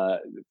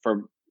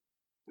 from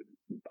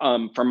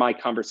my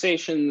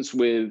conversations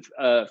with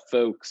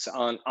folks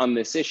on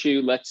this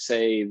issue, let's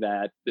say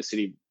that the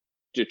city of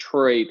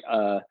Detroit,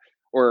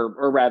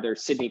 or rather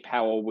Sidney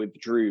Powell,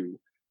 withdrew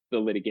the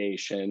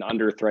litigation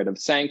under threat of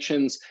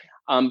sanctions.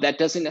 That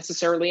doesn't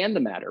necessarily end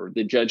the matter.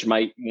 The judge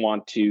might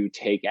want to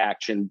take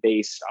action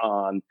based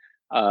on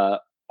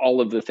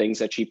all of the things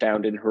that she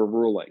found in her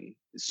ruling.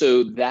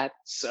 So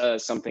that's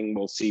something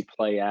we'll see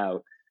play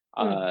out,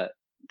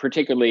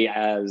 particularly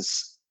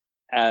as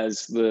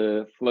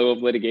the flow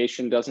of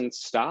litigation doesn't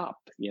stop.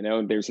 You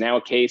know, there's now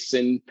a case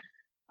in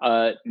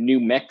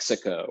New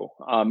Mexico.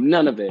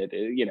 None of it,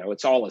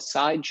 it's all a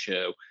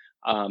sideshow.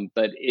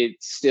 But it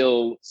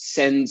still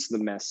sends the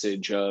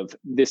message of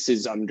this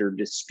is under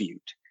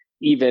dispute,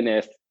 even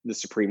if the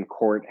Supreme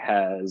Court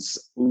has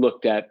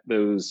looked at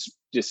those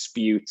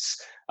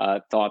disputes,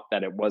 thought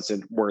that it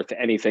wasn't worth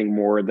anything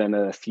more than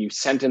a few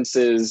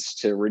sentences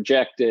to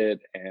reject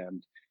it.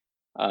 And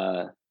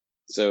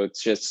so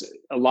it's just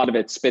a lot of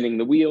it spinning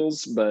the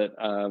wheels, but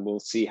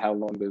we'll see how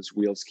long those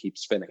wheels keep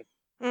spinning.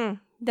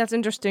 That's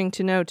interesting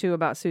to know, too,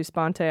 about sua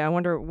sponte. I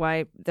wonder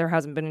why there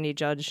hasn't been any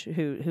judge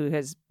who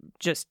has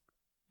just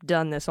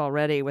done this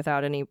already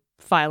without any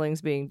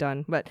filings being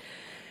done. But,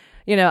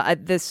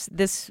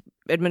 this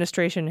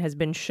administration has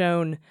been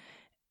shown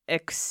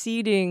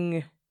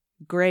exceeding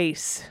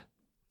grace,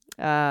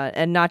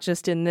 and not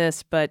just in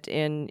this, but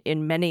in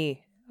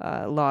many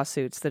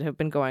lawsuits that have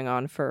been going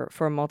on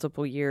for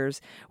multiple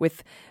years,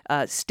 with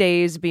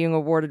stays being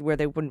awarded where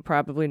they wouldn't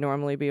probably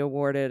normally be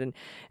awarded,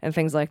 and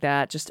things like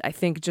that. I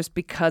think just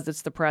because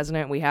it's the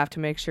president, we have to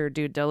make sure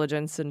due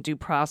diligence and due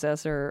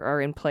process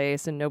are in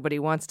place, and nobody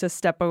wants to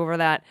step over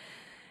that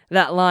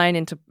line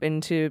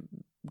into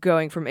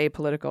going from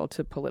apolitical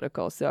to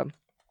political. So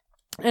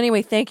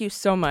anyway, thank you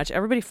so much.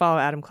 Everybody follow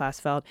Adam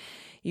Klasfeld.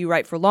 You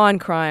write for Law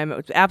and Crime. It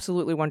was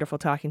absolutely wonderful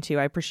talking to you.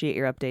 I appreciate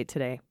your update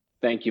today.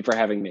 Thank you for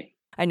having me.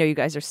 I know you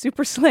guys are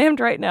super slammed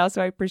right now,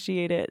 so I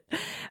appreciate it.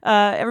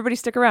 Everybody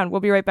stick around.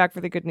 We'll be right back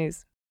for the good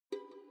news.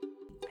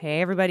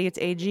 Hey, everybody, it's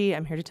AG.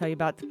 I'm here to tell you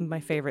about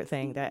my favorite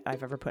thing that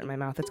I've ever put in my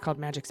mouth. It's called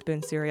Magic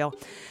Spoon cereal.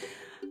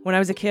 When I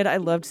was a kid, I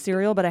loved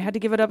cereal, but I had to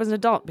give it up as an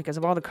adult because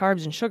of all the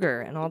carbs and sugar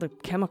and all the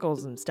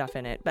chemicals and stuff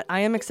in it. But I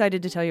am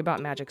excited to tell you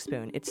about Magic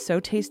Spoon. It's so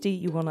tasty,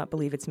 you will not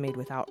believe it's made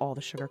without all the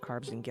sugar,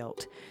 carbs, and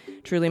guilt.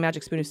 Truly,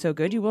 Magic Spoon is so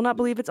good, you will not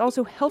believe it's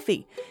also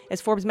healthy.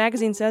 As Forbes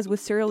magazine says, with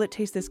cereal that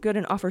tastes this good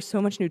and offers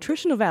so much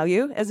nutritional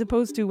value, as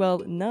opposed to, well,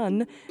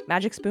 none,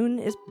 Magic Spoon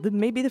is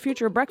maybe the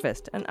future of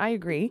breakfast. And I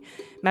agree.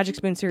 Magic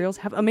Spoon cereals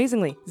have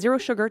amazingly 0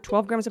 sugar,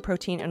 12 grams of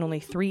protein, and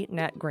only 3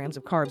 net grams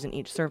of carbs in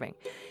each serving.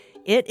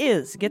 It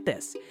is, get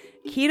this,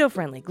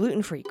 keto-friendly,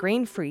 gluten-free,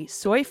 grain-free,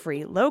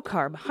 soy-free,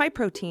 low-carb,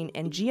 high-protein,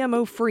 and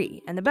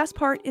GMO-free. And the best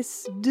part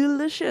is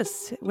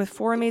delicious with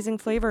 4 amazing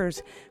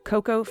flavors: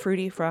 cocoa,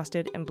 fruity,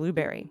 frosted, and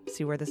blueberry.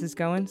 See where this is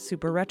going?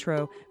 Super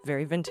retro,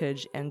 very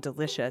vintage, and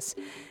delicious.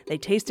 They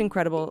taste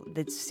incredible.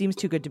 It seems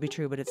too good to be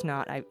true, but it's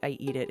not. I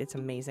eat it. It's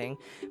amazing.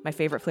 My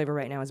favorite flavor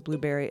right now is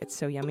blueberry. It's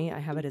so yummy. I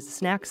have it as a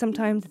snack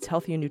sometimes. It's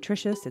healthy and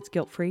nutritious. It's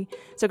guilt-free.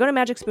 So go to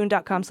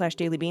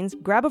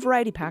magicspoon.com/dailybeans. Grab a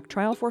variety pack.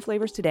 Try all 4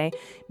 flavors today.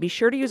 Be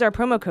sure to use our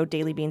promo code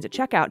DailyBeans at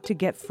checkout to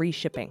get free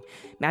shipping.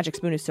 Magic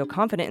Spoon is so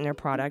confident in their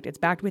product, it's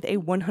backed with a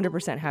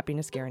 100%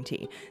 happiness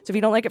guarantee. So if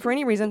you don't like it for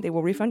any reason, they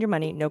will refund your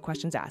money, no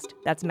questions asked.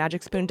 That's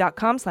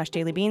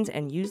magicspoon.com/dailybeans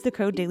and use the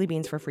code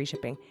DailyBeans for free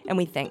shipping. And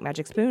we thank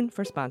Magic Spoon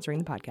for sponsoring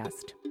the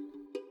podcast.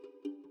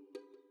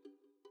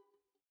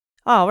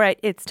 All right,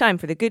 it's time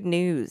for the good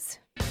news.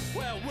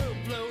 Well, we'll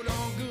float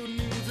on. Good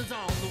news is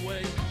on the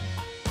way.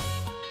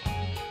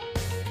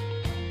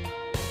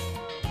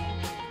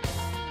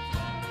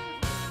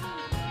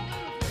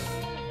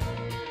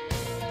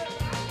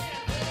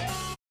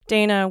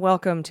 Dana,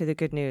 welcome to the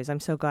good news. I'm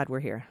so glad we're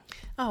here.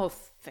 Oh,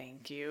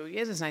 thank you.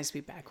 It is nice to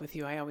be back with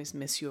you. I always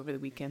miss you over the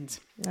weekends.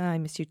 I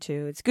miss you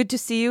too. It's good to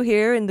see you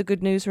here in the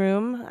good news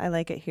room. I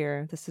like it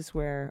here. This is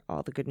where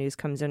all the good news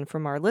comes in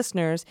from our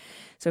listeners.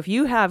 So if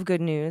you have good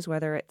news,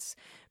 whether it's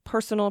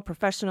personal,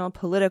 professional,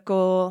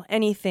 political,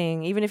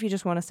 anything, even if you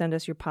just want to send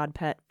us your pod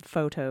pet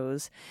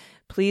photos,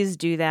 please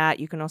do that.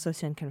 You can also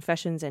send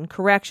confessions and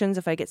corrections.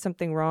 If I get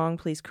something wrong,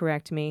 please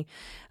correct me.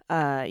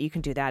 You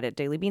can do that at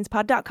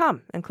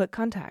dailybeanspod.com and click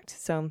contact.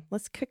 So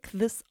let's kick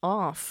this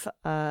off.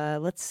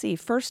 Let's see.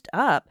 First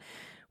up,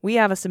 we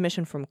have a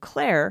submission from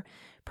Claire.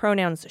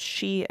 Pronouns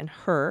she and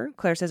her.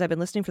 Claire says, I've been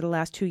listening for the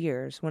last 2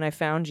 years when I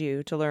found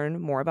you to learn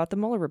more about the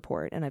Mueller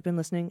report, and I've been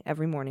listening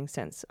every morning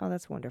since. Oh,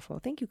 that's wonderful.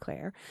 Thank you,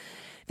 Claire.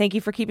 Thank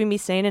you for keeping me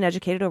sane and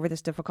educated over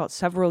this difficult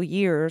several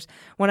years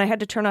when I had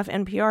to turn off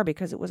NPR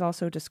because it was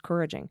also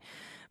discouraging.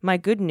 My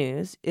good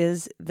news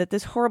is that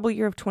this horrible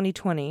year of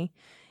 2020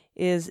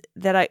 is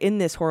that I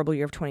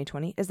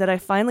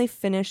finally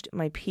finished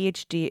my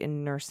PhD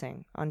in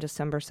nursing on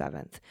December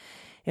 7th.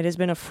 It has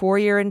been a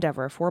 4-year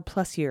endeavor,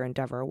 4+ year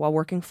endeavor, while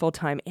working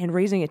full-time and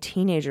raising a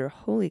teenager.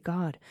 Holy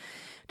God.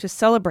 To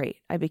celebrate,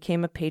 I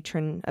became a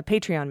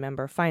Patreon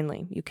member,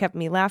 finally. You kept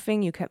me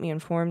laughing, you kept me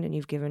informed, and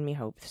you've given me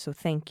hope. So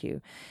thank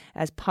you.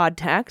 As pod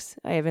tax,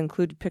 I have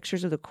included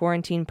pictures of the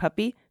quarantine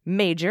puppy,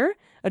 Major,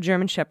 a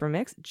German Shepherd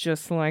mix,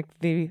 just like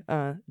the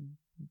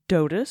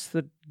Dotus,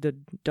 the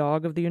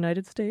dog of the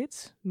United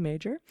States,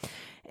 Major,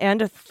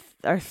 and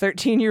our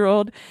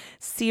 13-year-old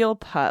seal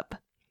pup,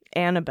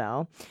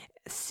 Annabelle.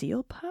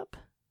 Seal pup?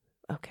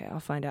 Okay, I'll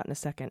find out in a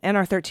second. And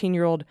our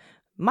 13-year-old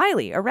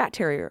Miley, a rat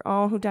terrier,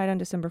 who died on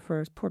December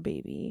 1st. Poor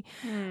baby.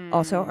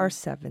 Also, our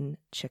 7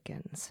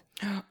 chickens.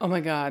 Oh my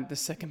God, the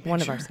second picture.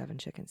 One of our 7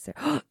 chickens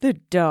there. The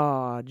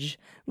Dodge.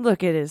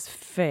 Look at his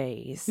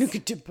face. Look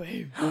at the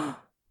baby.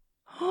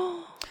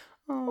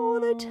 Oh,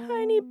 the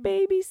tiny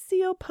baby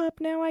seal pup.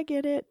 Now I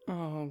get it.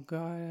 Oh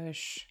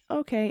gosh.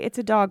 Okay, it's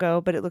a doggo,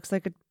 but it looks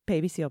like a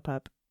baby seal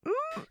pup.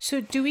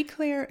 So do we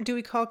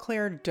call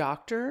Claire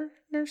Dr.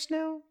 Nurse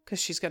now? Because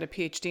she's got a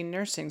PhD in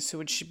nursing. So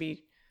would she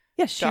be?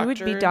 Yes, she would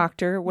be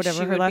Dr.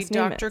 whatever her last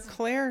name is. Dr.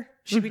 Claire.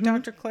 She'd be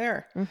Dr.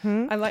 Claire.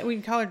 Mm-hmm. We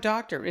can call her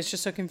doctor. It's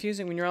just so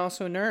confusing when you're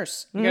also a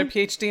nurse. You got a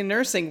PhD in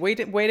nursing. Way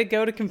to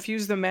go to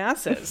confuse the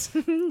masses.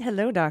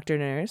 Hello, Dr.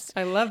 Nurse.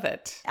 I love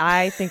it.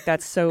 I think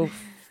that's so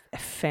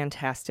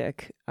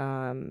fantastic.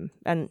 And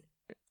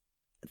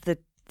the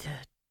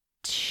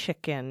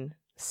chicken,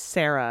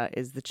 Sarah,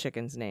 is the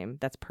chicken's name.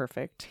 That's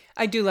perfect.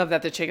 I do love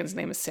that the chicken's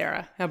name is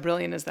Sarah. How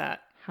brilliant is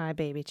that? Hi,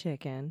 baby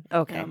chicken.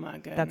 Okay. Oh, my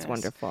goodness. That's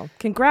wonderful.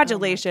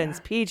 Congratulations,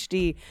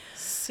 PhD.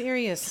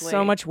 Seriously.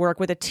 So much work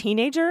with a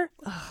teenager.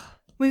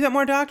 We've got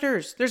more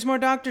doctors. There's more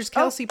doctors.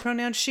 Kelsey,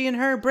 pronouns she and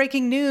her.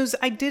 Breaking news.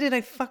 I did it.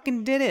 I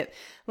fucking did it.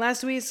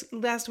 Last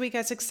week,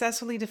 I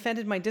successfully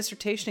defended my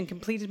dissertation and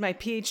completed my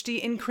PhD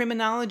in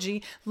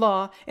criminology,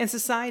 law, and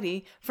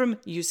society from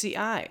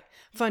UCI.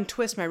 Fun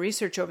twist, my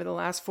research over the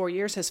last 4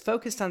 years has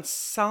focused on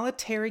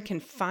solitary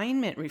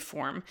confinement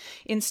reform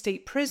in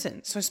state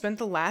prisons. So I spent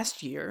the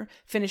last year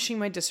finishing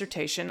my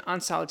dissertation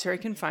on solitary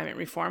confinement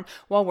reform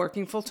while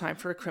working full-time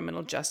for a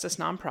criminal justice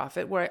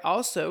nonprofit where I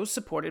also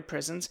supported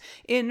prisons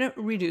in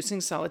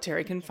reducing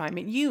solitary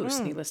confinement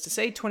use. Needless to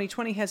say,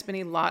 2020 has been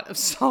a lot of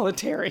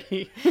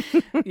solitary.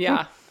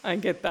 Yeah, I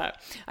get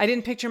that. I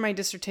didn't picture my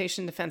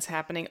dissertation defense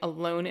happening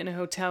alone in a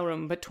hotel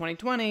room, but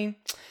 2020...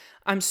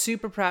 I'm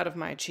super proud of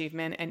my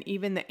achievement, and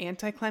even the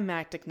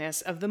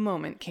anticlimacticness of the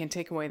moment can't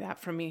take away that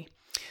from me.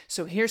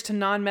 So here's to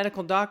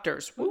non-medical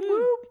doctors. Woo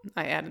woo.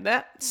 I added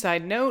that.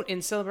 Side note,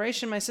 in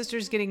celebration, my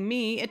sister's getting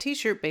me a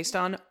t-shirt based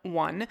on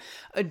 1,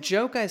 a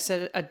joke I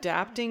said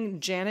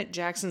adapting Janet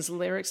Jackson's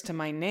lyrics to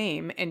my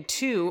name, and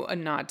 2, a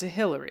nod to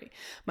Hillary.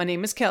 My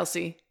name is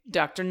Kelsey,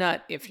 Dr.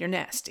 Nut if you're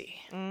nasty.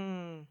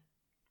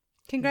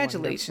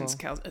 Congratulations,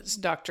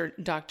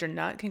 Dr.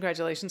 Nutt.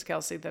 Congratulations,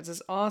 Kelsey. That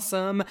is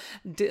awesome.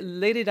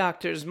 Lady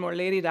doctors, more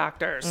lady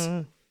doctors.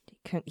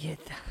 Yeah,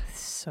 that's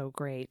so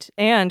great.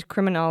 And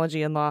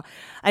criminology and law.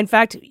 In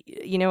fact,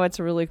 you know what's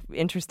really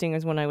interesting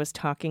is when I was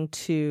talking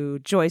to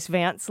Joyce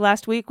Vance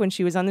last week when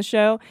she was on the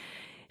show,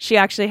 she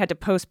actually had to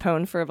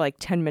postpone for like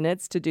 10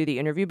 minutes to do the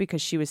interview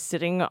because she was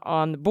sitting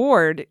on the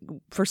board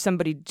for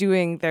somebody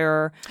doing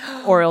their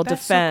oral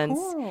defense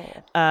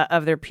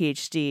of their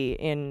PhD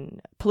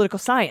in political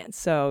science.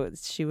 So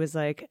she was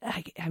like,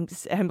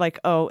 I'm like,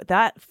 oh,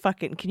 that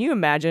fucking, can you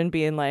imagine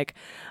being like,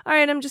 all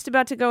right, I'm just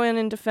about to go in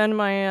and defend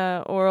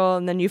my oral.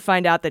 And then you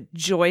find out that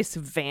Joyce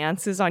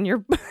Vance is on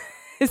your,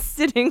 is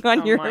sitting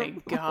on your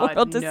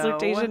oral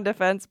dissertation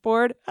defense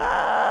board.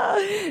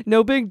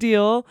 No big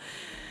deal.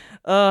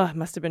 It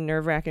must have been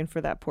nerve-wracking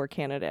for that poor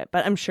candidate,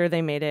 but I'm sure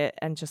they made it.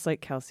 And just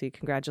like Kelsey,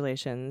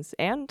 congratulations.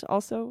 And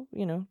also,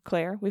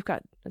 Claire,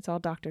 it's all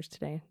doctors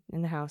today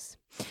in the house.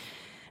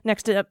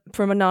 Next up,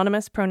 from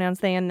Anonymous, pronouns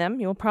they and them.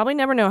 You'll probably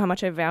never know how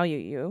much I value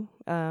you.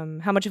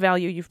 how much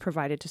value you've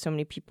provided to so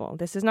many people.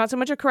 This is not so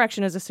much a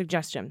correction as a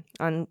suggestion.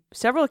 On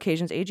several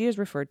occasions, AG has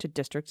referred to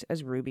districts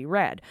as ruby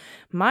red.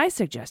 My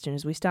suggestion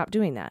is we stop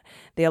doing that.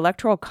 The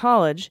Electoral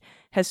College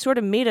has sort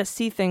of made us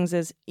see things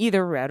as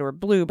either red or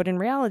blue, but in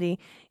reality,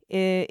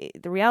 the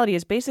reality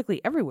is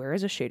basically everywhere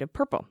is a shade of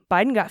purple.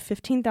 Biden got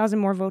 15,000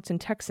 more votes in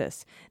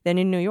Texas than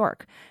in New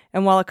York.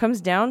 And while it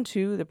comes down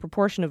to the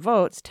proportion of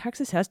votes,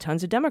 Texas has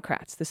tons of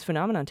Democrats. This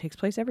phenomenon takes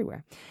place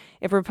everywhere.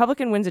 If a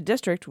Republican wins a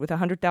district with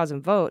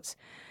 100,000 votes,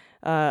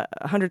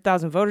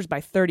 100,000 voters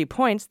by 30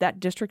 points, that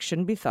district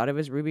shouldn't be thought of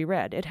as ruby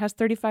red. It has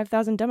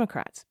 35,000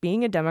 Democrats.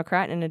 Being a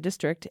Democrat in a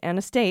district and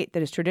a state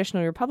that is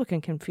traditionally Republican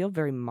can feel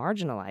very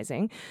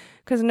marginalizing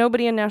because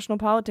nobody in national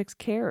politics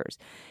cares.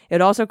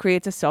 It also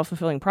creates a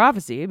self-fulfilling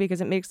prophecy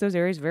because it makes those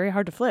areas very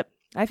hard to flip.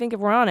 I think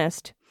if we're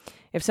honest,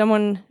 if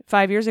someone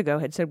 5 years ago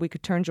had said we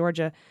could turn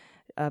Georgia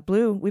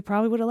blue, we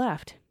probably would have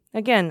left.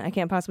 Again, I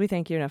can't possibly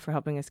thank you enough for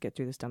helping us get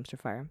through this dumpster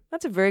fire.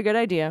 That's a very good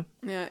idea.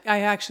 Yeah,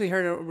 I actually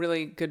heard a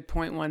really good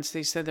point once.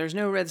 They said there's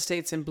no red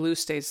states and blue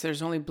states.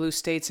 There's only blue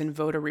states and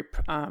voter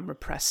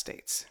repressed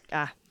states.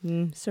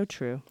 So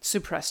true.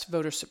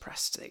 Voter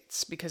suppressed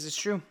states. Because it's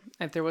true.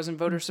 If there wasn't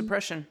voter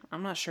suppression,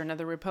 I'm not sure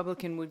another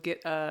Republican would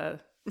get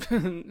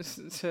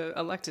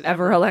elected.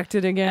 Ever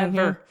elected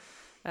again.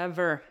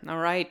 Ever. All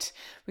right.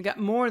 We got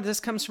more.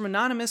 This comes from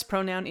Anonymous.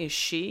 Pronoun is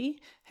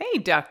she. Hey,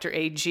 Dr.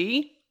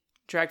 AG.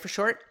 Drag for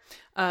short.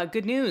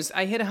 Good news.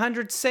 I hit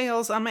 100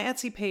 sales on my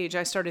Etsy page.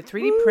 I started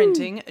 3D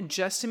printing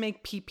just to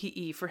make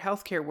PPE for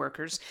healthcare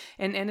workers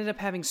and ended up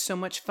having so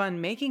much fun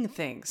making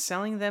things.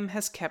 Selling them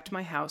has kept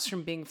my house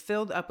from being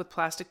filled up with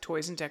plastic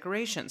toys and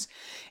decorations.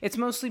 It's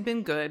mostly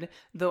been good,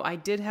 though I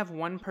did have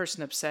one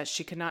person upset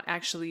she could not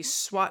actually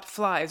swat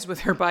flies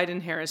with her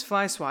Biden-Harris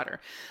fly swatter.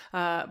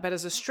 But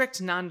as a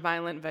strict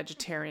nonviolent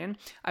vegetarian,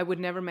 I would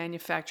never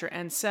manufacture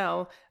and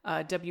sell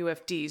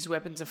WFDs,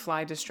 weapons of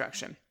fly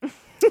destruction.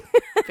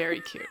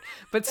 Very cute.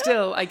 But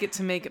still, I get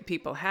to make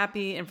people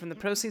happy, and from the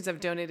proceeds I've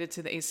donated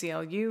to the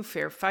ACLU,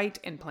 Fair Fight,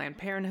 and Planned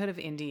Parenthood of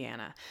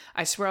Indiana.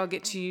 I swear I'll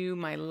get you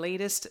my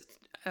latest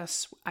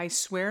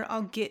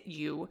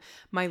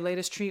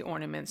tree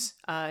ornaments.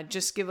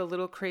 Just getting a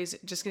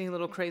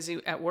little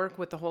crazy at work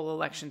with the whole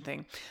election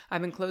thing.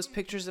 I've enclosed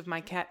pictures of my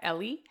cat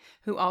Ellie,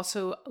 who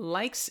also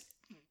likes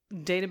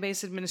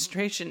database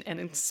administration and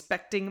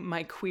inspecting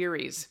my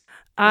queries.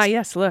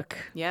 Yes, look.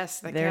 Yes,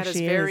 that there cat is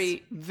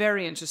very,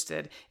 very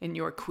interested in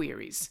your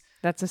queries.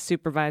 That's a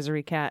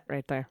supervisory cat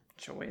right there.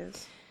 Sure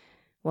is.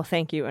 Well,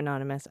 thank you,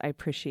 Anonymous. I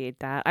appreciate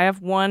that. I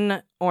have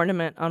one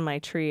ornament on my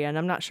tree, and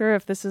I'm not sure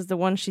if this is the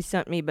one she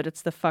sent me, but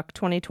it's the Fuck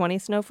 2020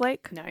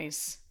 snowflake.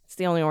 Nice. It's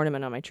the only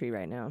ornament on my tree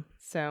right now.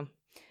 So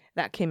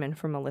that came in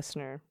from a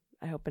listener.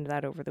 I opened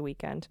that over the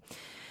weekend.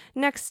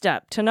 Next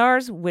up,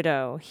 Tanar's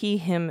widow, he,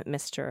 him,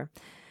 Mr.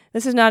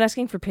 This is not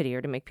asking for pity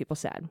or to make people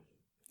sad.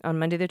 On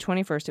Monday the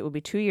 21st, it will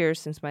be 2 years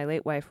since my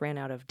late wife ran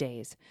out of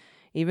days.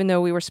 Even though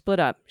we were split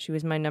up, she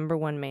was my number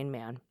one main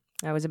man.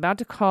 I was about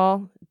to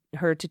call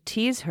her to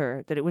tease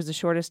her that it was the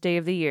shortest day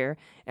of the year,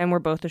 and we're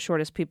both the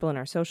shortest people in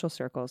our social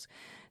circles,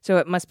 so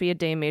it must be a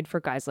day made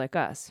for guys like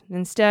us.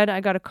 Instead, I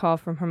got a call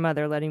from her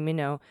mother letting me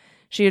know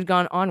she had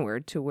gone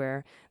onward to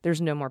where there's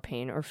no more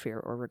pain or fear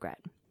or regret.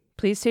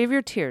 Please save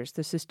your tears.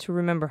 This is to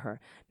remember her,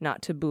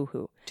 not to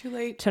boo-hoo. Too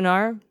late.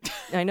 Tanar,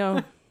 I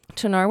know.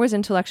 Tanar was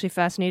intellectually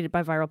fascinated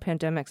by viral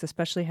pandemics,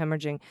 especially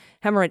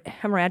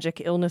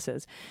hemorrhagic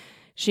illnesses.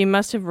 She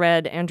must have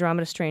read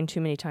Andromeda Strain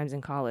too many times in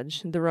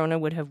college. The Rona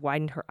would have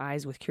widened her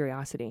eyes with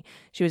curiosity.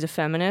 She was a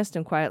feminist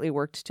and quietly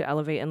worked to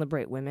elevate and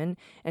liberate women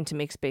and to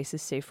make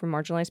spaces safe for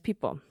marginalized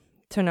people.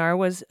 Tanar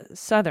was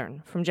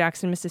Southern, from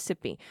Jackson,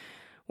 Mississippi,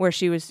 where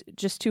she was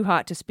just too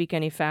hot to speak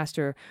any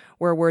faster,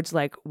 where words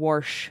like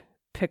warsh,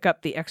 pick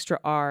up the extra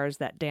R's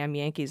that damn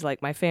Yankees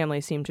like my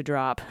family seem to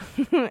drop.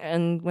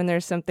 And when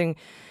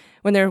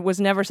there was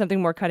never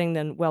something more cutting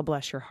than, well,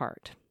 bless your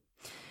heart.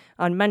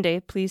 On Monday,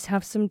 please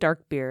have some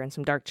dark beer and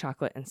some dark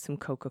chocolate and some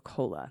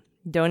Coca-Cola.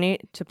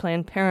 Donate to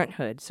Planned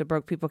Parenthood so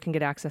broke people can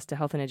get access to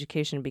health and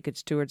education and be good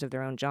stewards of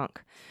their own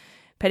junk.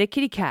 Pet a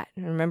kitty cat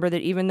and remember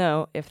that even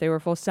though, if they were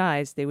full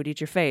size, they would eat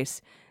your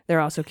face, they're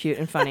also cute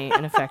and funny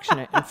and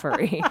affectionate and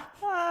furry.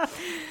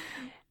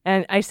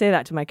 And I say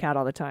that to my cat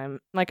all the time.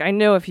 Like, I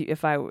know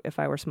if I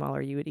were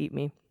smaller, you would eat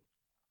me.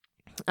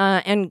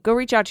 And go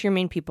reach out to your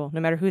main people,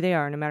 no matter who they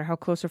are, no matter how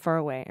close or far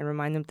away, and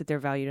remind them that they're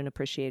valued and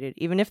appreciated,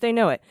 even if they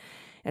know it.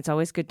 It's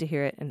always good to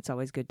hear it, and it's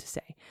always good to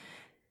say.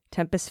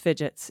 Tempest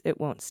fidgets, it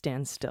won't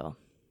stand still.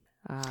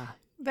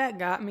 That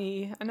got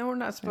me. I know we're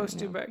not supposed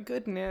to, but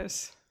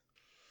goodness.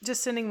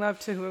 Just sending love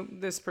to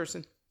this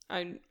person.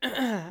 I'm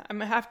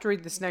gonna have to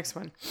read this next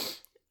one.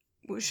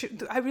 They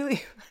should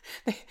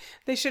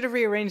have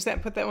rearranged that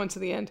and put that one to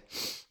the end.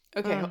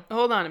 Okay,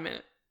 hold on a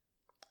minute.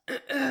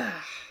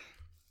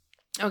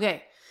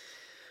 Okay.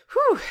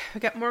 Whew. We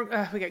got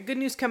more. We got good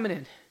news coming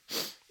in.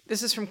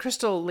 This is from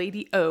Crystal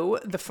Lady O,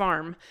 the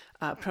farm.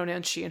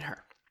 Pronouns she and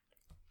her.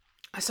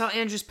 I saw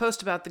Andrew's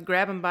post about the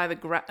Grab 'em by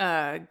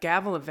the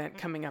Gavel event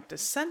coming up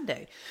this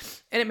Sunday,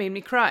 and it made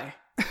me cry.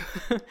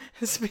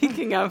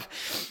 Speaking of,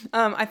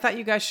 I thought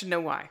you guys should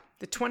know why.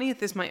 The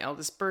 20th is my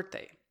eldest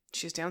birthday.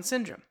 She has Down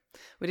syndrome.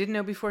 We didn't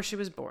know before she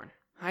was born.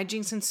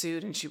 Hijinks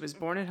ensued, and she was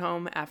born at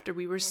home after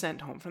we were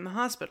sent home from the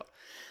hospital.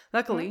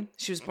 Luckily,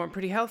 she was born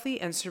pretty healthy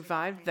and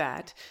survived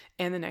that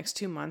and the next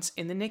 2 months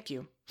in the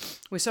NICU.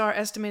 We saw our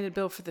estimated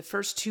bill for the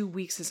first 2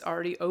 weeks is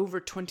already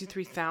over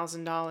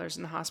 $23,000,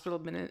 and the hospital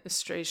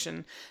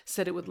administration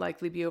said it would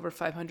likely be over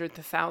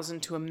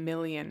 $500,000 to $1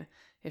 million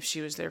if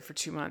she was there for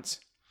 2 months.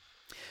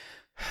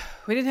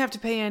 We didn't have to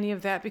pay any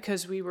of that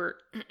because we were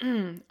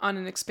on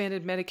an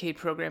expanded Medicaid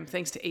program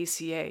thanks to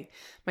ACA.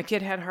 My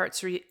kid had heart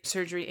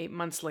surgery 8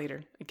 months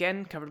later,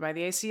 again covered by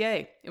the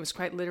ACA. It was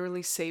quite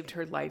literally saved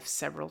her life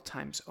several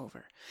times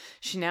over.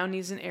 She now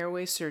needs an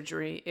airway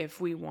surgery if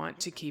we want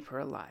to keep her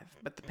alive,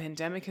 but the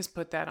pandemic has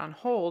put that on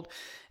hold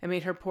and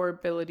made her poor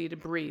ability to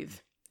breathe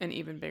an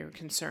even bigger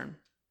concern.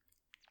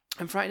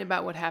 I'm frightened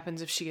about what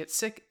happens if she gets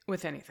sick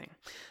with anything.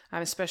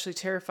 I'm especially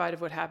terrified of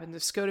what happens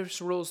if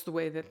SCOTUS rules the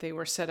way that they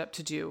were set up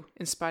to do,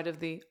 in spite of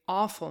the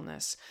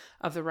awfulness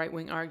of the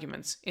right-wing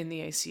arguments in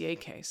the ACA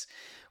case.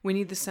 We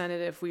need the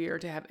Senate if we are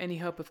to have any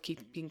hope of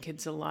keeping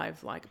kids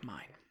alive like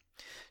mine.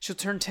 She'll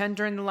turn 10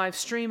 during the live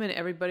stream, and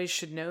everybody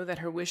should know that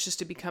her wish is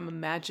to become a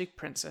magic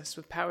princess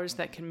with powers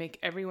that can make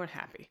everyone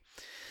happy.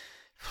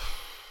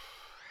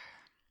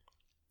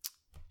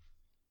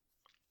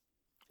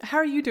 How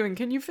are you doing?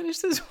 Can you finish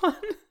this one?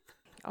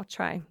 I'll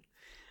try.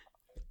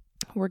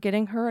 We're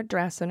getting her a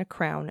dress and a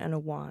crown and a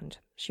wand.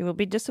 She will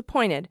be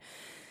disappointed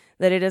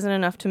that it isn't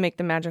enough to make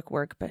the magic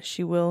work, but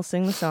she will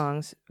sing the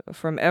songs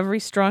from every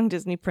strong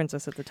Disney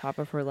princess at the top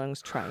of her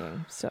lungs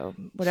trying. So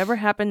whatever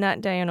happened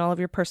that day in all of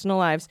your personal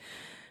lives,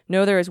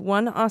 know there is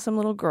one awesome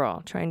little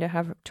girl trying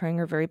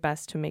her very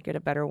best to make it a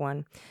better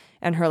one,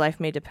 and her life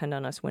may depend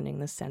on us winning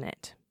the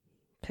Senate.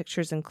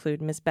 Pictures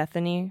include Miss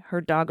Bethany, her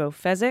doggo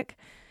Fezzik,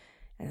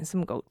 and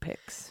some goat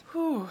pics.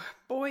 Whew,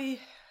 boy.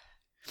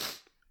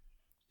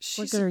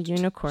 Look at her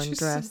unicorn she's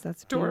dress.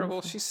 That's adorable.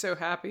 beautiful. She's so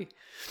happy.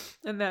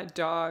 And that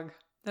dog.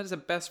 That is a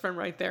best friend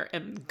right there.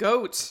 And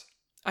goats.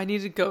 I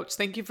needed goats.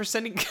 Thank you for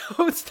sending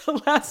goats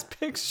the last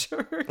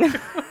picture.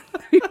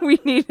 We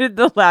needed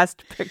the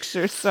last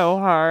picture so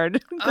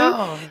hard.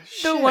 Oh, The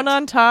shit. one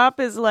on top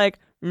is like,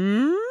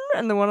 and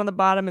the one on the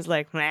bottom is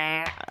like, oh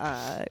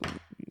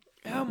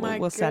my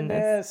we'll send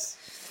this.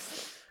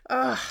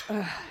 Ugh,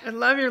 I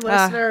love your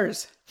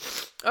listeners.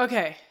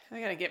 Okay,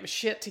 I gotta get my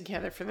shit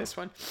together for this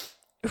one.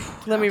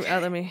 Let me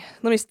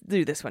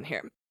do this one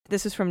here.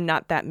 This is from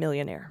Not That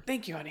Millionaire.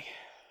 Thank you, honey.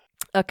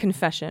 A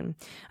confession.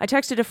 I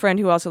texted a friend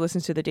who also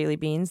listens to the Daily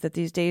Beans that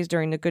these days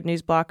during the good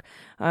news block,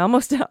 I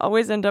almost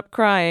always end up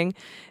crying,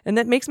 and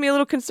that makes me a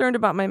little concerned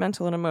about my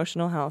mental and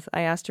emotional health.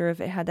 I asked her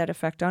if it had that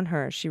effect on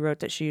her. She wrote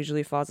that she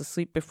usually falls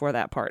asleep before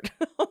that part.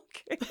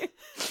 Okay.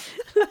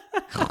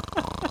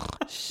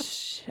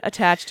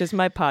 Attached is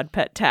my pod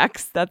pet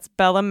tax. That's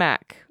Bella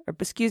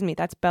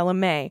that's Bella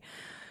May,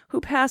 who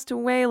passed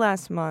away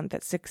last month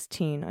at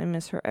 16. I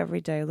miss her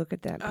every day. Look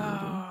at that beauty.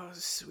 Oh,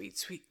 sweet,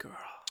 sweet girl.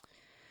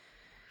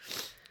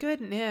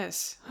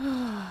 Goodness.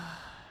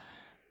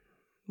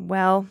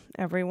 Well,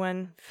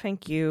 everyone,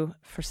 thank you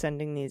for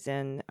sending these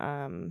in.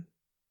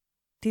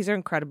 These are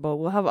incredible.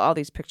 We'll have all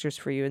these pictures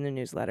for you in the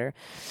newsletter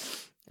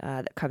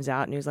that comes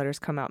out. Newsletters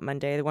come out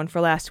Monday. The one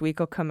for last week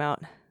will come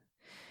out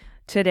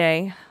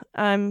today.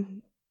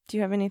 Do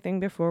you have anything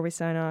before we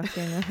sign off,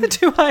 Dana?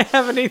 Do I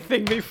have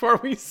anything before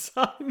we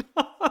sign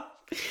off?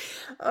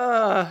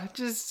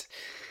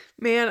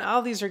 Man,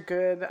 all these are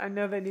good. I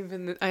know that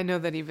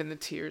even the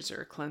tears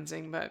are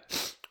cleansing,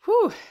 but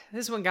whew,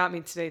 this one got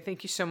me today.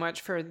 Thank you so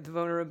much for the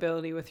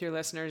vulnerability with your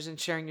listeners and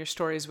sharing your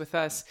stories with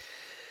us.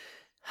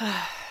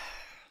 I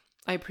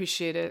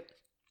appreciate it,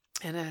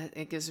 and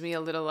it gives me a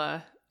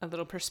little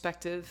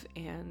perspective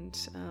and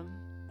a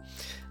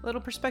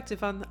little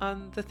perspective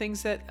on the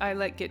things that I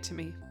let get to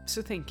me.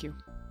 So thank you,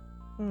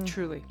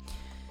 truly.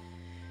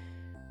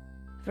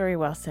 Very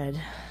well said.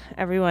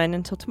 Everyone,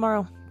 until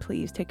tomorrow,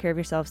 please take care of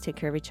yourselves, take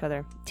care of each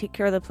other, take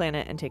care of the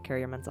planet, and take care of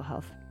your mental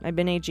health. I've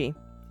been AG.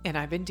 And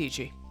I've been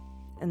DG.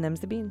 And them's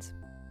the beans.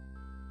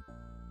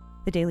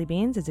 The Daily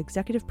Beans is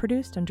executive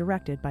produced and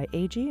directed by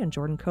AG and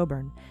Jordan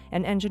Coburn,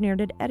 and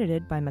engineered and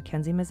edited by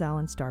Mackenzie Mazzell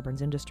and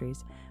Starburns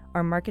Industries.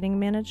 Our marketing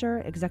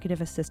manager,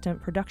 executive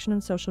assistant, production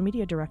and social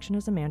media direction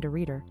is Amanda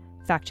Reeder.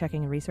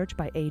 Fact-checking and research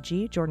by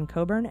AG, Jordan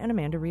Coburn, and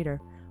Amanda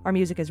Reeder. Our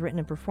music is written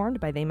and performed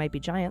by They Might Be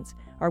Giants.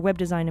 Our web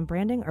design and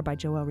branding are by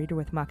Joelle Reeder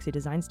with Moxie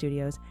Design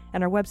Studios,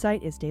 and our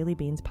website is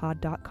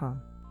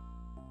dailybeanspod.com.